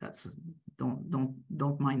 That's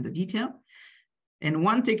don't mind the detail. And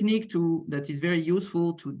one technique that is very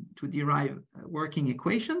useful to derive working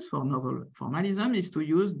equations for novel formalism is to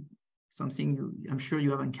use something I'm sure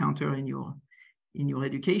you have encountered in your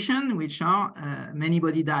education, which are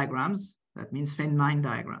many-body diagrams. That means Feynman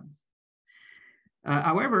diagrams.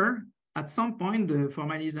 However, at some point, the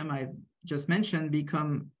formalism I've just mentioned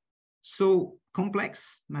become so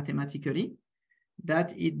complex mathematically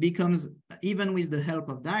that it becomes, even with the help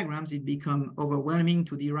of diagrams, it becomes overwhelming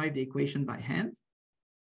to derive the equation by hand.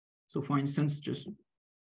 So for instance, just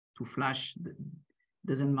to flash,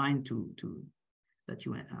 doesn't mind that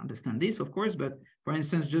you understand this, of course, but for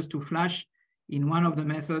instance, just to flash in one of the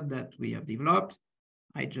methods that we have developed,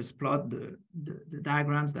 I just plot the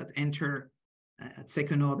diagrams that enter at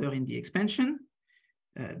second order in the expansion.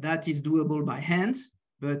 That is doable by hand,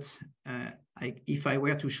 but if I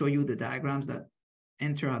were to show you the diagrams that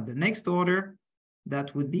enter at the next order,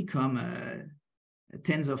 that would become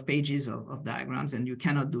tens of pages of diagrams, and you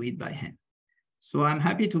cannot do it by hand. So I'm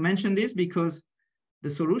happy to mention this because the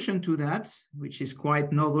solution to that, which is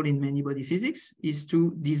quite novel in many-body physics, is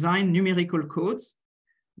to design numerical codes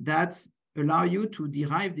that allow you to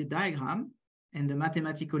derive the diagram and the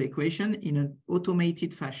mathematical equation in an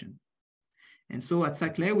automated fashion. And so at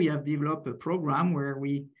Saclay, we have developed a program where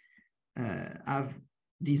we have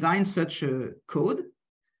designed such a code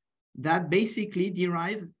that basically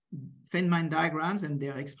derive Feynman diagrams and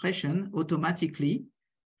their expression automatically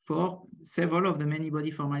for several of the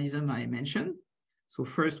many-body formalism I mentioned. So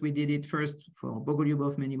first, we did it first for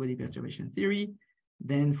Bogoliubov many-body perturbation theory,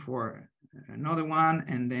 then for another one,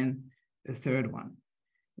 and then a third one.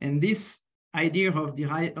 And this idea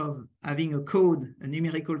of having a code, a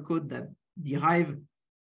numerical code that derive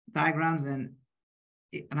diagrams and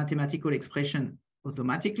mathematical expression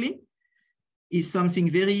automatically is something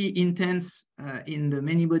very intense in the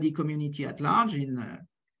many-body community at large, in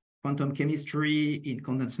quantum chemistry, in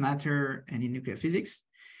condensed matter, and in nuclear physics.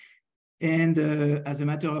 And as a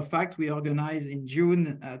matter of fact, we organized in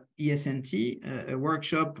June at ESNT a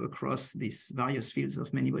workshop across these various fields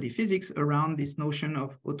of many-body physics around this notion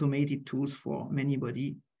of automated tools for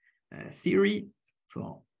many-body theory,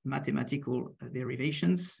 for mathematical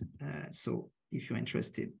derivations. So if you're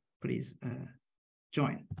interested, please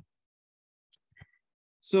join.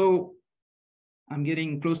 So I'm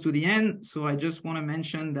getting close to the end. So I just want to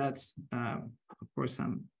mention that, of course,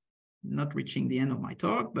 I'm not reaching the end of my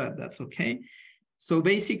talk, but that's okay. So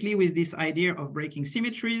basically with this idea of breaking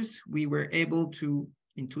symmetries, we were able to,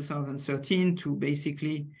 in 2013, to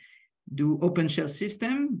basically do open shell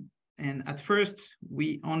system. And at first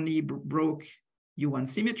we only broke U1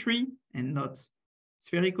 symmetry and not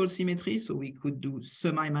spherical symmetry. So we could do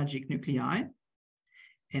semi-magic nuclei.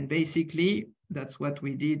 And basically that's what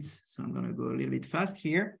we did. So I'm gonna go a little bit fast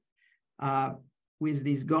here. With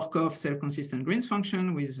this Gorkov self-consistent Green's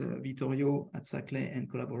function with Vittorio at Saclay and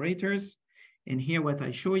collaborators. And here what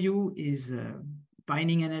I show you is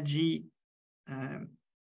binding energy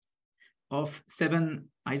of 7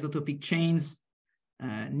 isotopic chains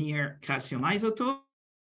near calcium isotope.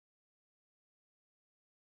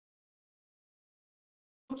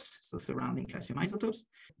 So surrounding calcium isotopes,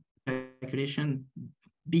 calculation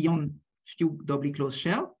beyond few doubly closed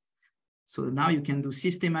shell. So now you can do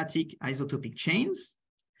systematic isotopic chains.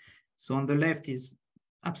 So on the left is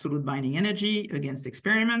absolute binding energy against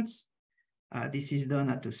experiments. This is done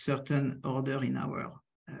at a certain order in our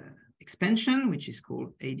expansion, which is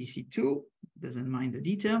called ADC2, doesn't mind the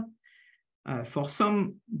detail. For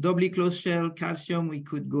some doubly closed shell calcium, we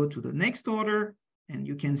could go to the next order, and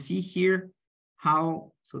you can see here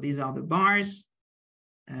how, so these are the bars,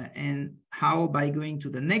 and how by going to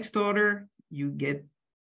the next order, you get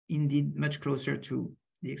indeed much closer to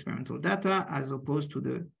the experimental data as opposed to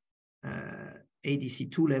the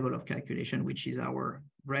ADC2 level of calculation, which is our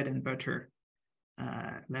bread and butter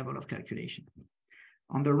level of calculation.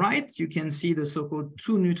 On the right, you can see the so-called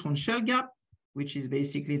 2-neutron shell gap, which is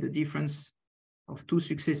basically the difference of 2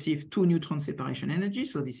 successive 2-neutron separation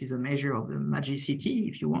energies. So this is a measure of the magicity,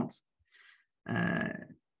 if you want,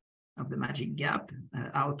 of the magic gap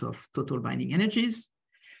out of total binding energies.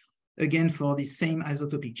 Again, for the same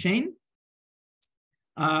isotopic chain.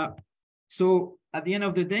 So at the end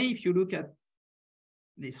of the day, if you look at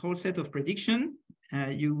this whole set of prediction,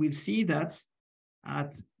 you will see that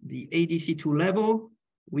at the ADC2 level,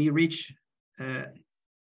 we reach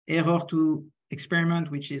error to experiment,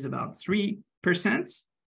 which is about 3%.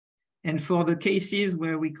 And for the cases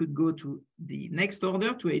where we could go to the next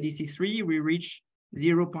order, to ADC3, we reach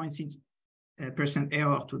 0.6%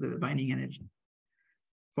 error to the binding energy.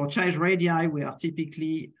 For charge radii, we are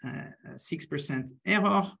typically 6%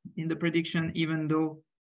 error in the prediction, even though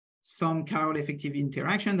some chiral effective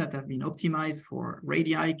interaction that have been optimized for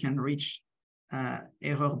radii can reach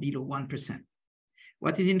error below 1%.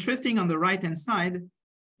 What is interesting on the right-hand side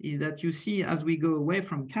is that you see as we go away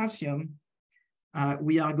from calcium,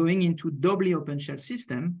 we are going into doubly open shell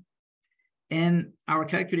system, and our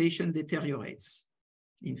calculation deteriorates,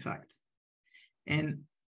 in fact. And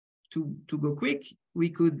to go quick, we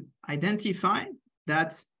could identify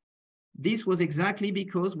that this was exactly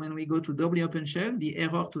because when we go to doubly open shell, the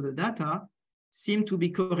error to the data seemed to be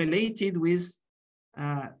correlated with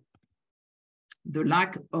the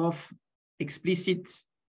lack of explicit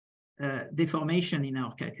deformation in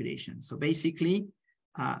our calculation. So basically,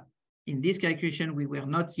 in this calculation, we were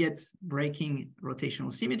not yet breaking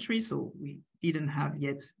rotational symmetry, so we didn't have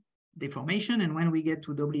yet deformation. And when we get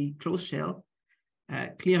to doubly closed shell,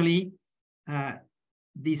 clearly,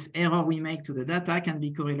 this error we make to the data can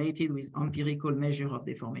be correlated with empirical measure of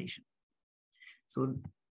deformation. So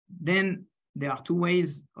then there are two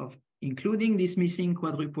ways of including this missing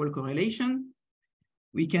quadruple correlation.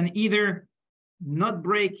 We can either not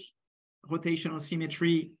break rotational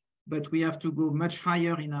symmetry, but we have to go much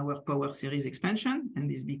higher in our power series expansion, and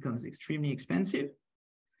this becomes extremely expensive.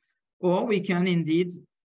 Or we can indeed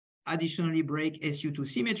additionally break SU2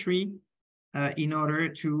 symmetry in order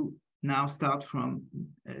to now start from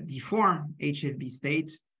deform HFB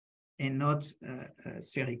states and not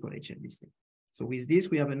spherical HFB state. So with this,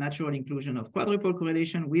 we have a natural inclusion of quadruple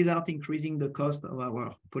correlation without increasing the cost of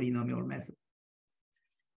our polynomial method.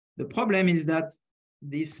 The problem is that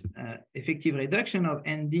this effective reduction of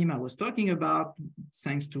NDIM I was talking about,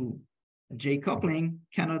 thanks to J coupling,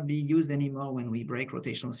 cannot be used anymore when we break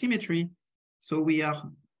rotational symmetry. So we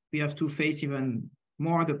have to face even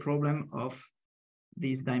more the problem of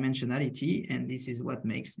this dimensionality, and this is what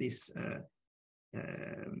makes this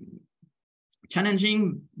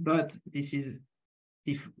challenging, but this is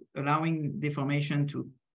allowing deformation to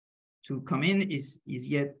come in is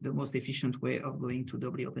yet the most efficient way of going to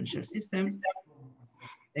doubly open shell systems.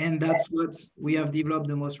 And that's what we have developed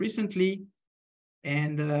the most recently.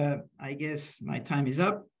 And I guess my time is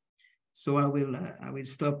up. So I will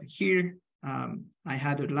stop here. I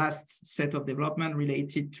had a last set of development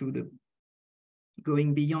related to the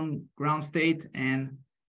going beyond ground state, and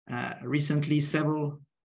recently several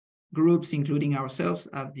groups, including ourselves,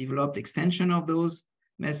 have developed extension of those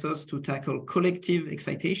methods to tackle collective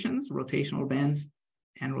excitations, rotational bands,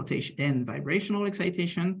 and rotation and vibrational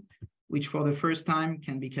excitation, which for the first time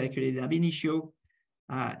can be calculated ab initio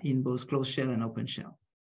in both closed shell and open shell.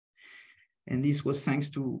 And this was thanks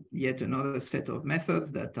to yet another set of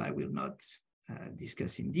methods that I will not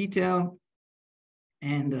discuss in detail.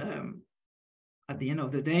 And at the end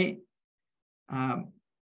of the day,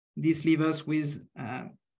 this leaves us with a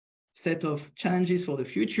set of challenges for the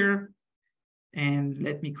future. And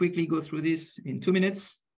let me quickly go through this in 2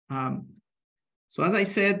 minutes. So as I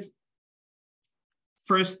said,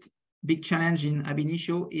 first big challenge in ab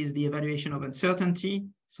initio is the evaluation of uncertainty.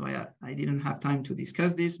 So I didn't have time to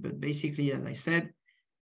discuss this, but basically, as I said,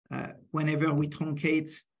 whenever we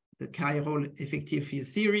truncate the chiral effective field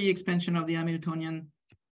theory expansion of the Hamiltonian,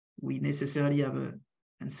 we necessarily have an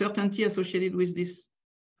uncertainty associated with this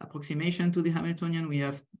approximation to the Hamiltonian we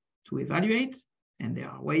have to evaluate, and there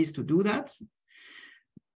are ways to do that.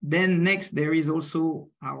 Then next, there is also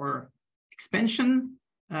our expansion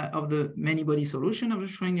of the many-body solution of the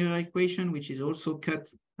Schrödinger equation, which is also cut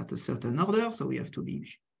at a certain order. So we have to be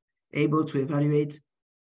able to evaluate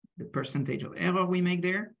the percentage of error we make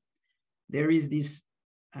there. There is this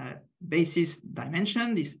basis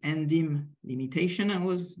dimension, this NDIM limitation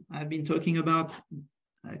I've been talking about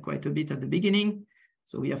quite a bit at the beginning.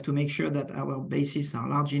 So we have to make sure that our bases are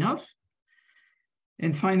large enough.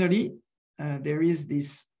 And finally, there is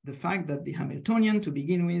the fact that the Hamiltonian to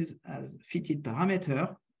begin with has fitted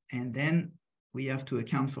parameter, and then we have to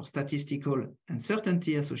account for statistical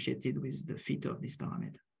uncertainty associated with the fit of this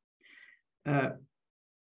parameter.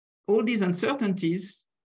 All these uncertainties,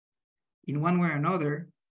 in one way or another,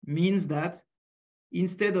 means that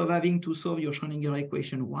instead of having to solve your Schrödinger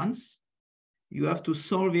equation once, you have to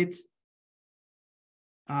solve it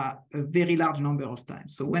a very large number of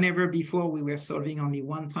times. So whenever before we were solving only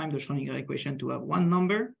one time the Schrödinger equation to have one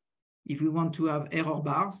number, if we want to have error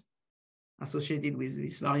bars associated with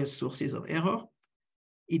these various sources of error,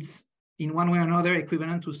 it's in one way or another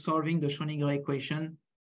equivalent to solving the Schrödinger equation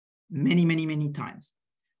many, many, many times.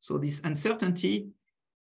 So this uncertainty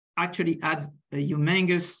actually adds a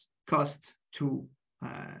humongous cost to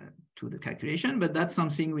the calculation, but that's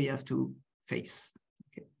something we have to face.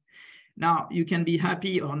 Okay. Now, you can be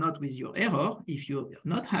happy or not with your error. If you're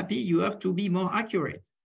not happy, you have to be more accurate.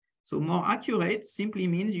 So more accurate simply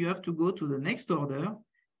means you have to go to the next order,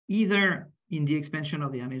 either in the expansion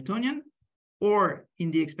of the Hamiltonian or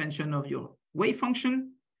in the expansion of your wave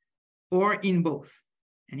function, or in both.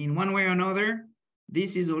 And in one way or another,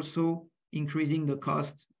 this is also increasing the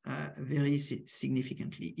cost very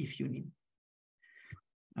significantly if you need.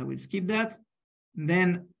 I will skip that.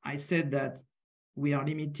 Then I said that we are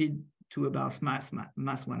limited to about mass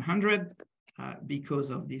 100 because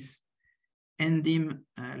of this NDIM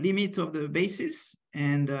limit of the basis.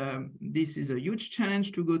 And this is a huge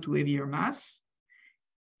challenge to go to heavier mass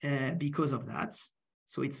because of that.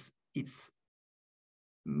 So it's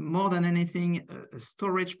more than anything a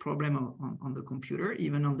storage problem on the computer.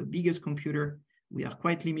 Even on the biggest computer, we are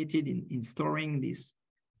quite limited in storing these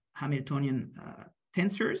Hamiltonian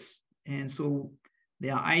tensors. And so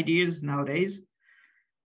there are ideas nowadays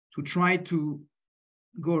to try to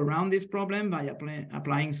go around this problem by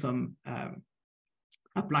applying some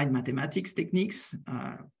applied mathematics techniques.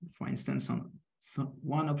 For instance,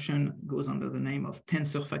 one option goes under the name of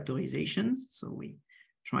tensor factorization. So we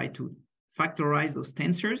try to factorize those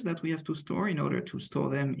tensors that we have to store in order to store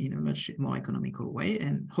them in a much more economical way.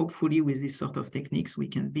 And hopefully with this sort of techniques, we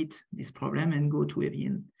can beat this problem and go to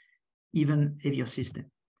even heavier system.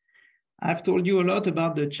 I've told you a lot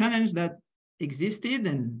about the challenge that existed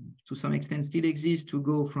and to some extent still exists to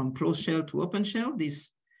go from closed shell to open shell.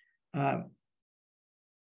 This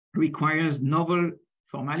requires novel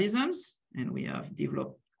formalisms, and we have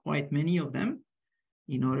developed quite many of them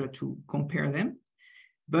in order to compare them.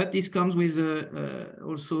 But this comes with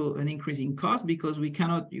also an increasing cost because we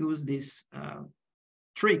cannot use this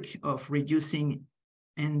trick of reducing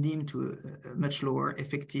NDIM to a much lower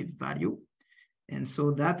effective value. And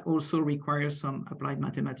so that also requires some applied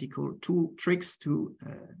mathematical tricks to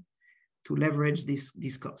leverage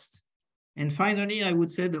this cost. And finally, I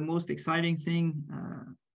would say the most exciting thing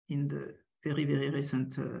in the very, very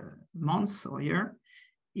recent months or year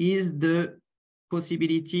is the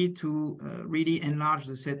possibility to really enlarge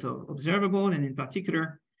the set of observable. And in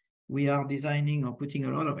particular, we are designing or putting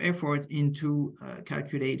a lot of effort into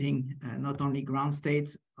calculating not only ground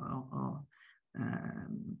state or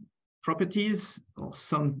properties or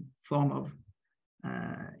some form of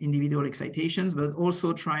individual excitations, but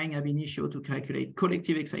also trying ab initio to calculate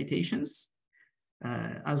collective excitations,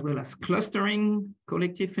 as well as clustering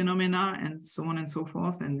collective phenomena and so on and so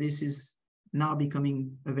forth. And this is now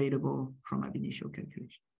becoming available from ab initio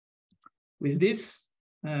calculation. With this,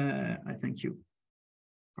 I thank you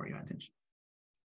for your attention.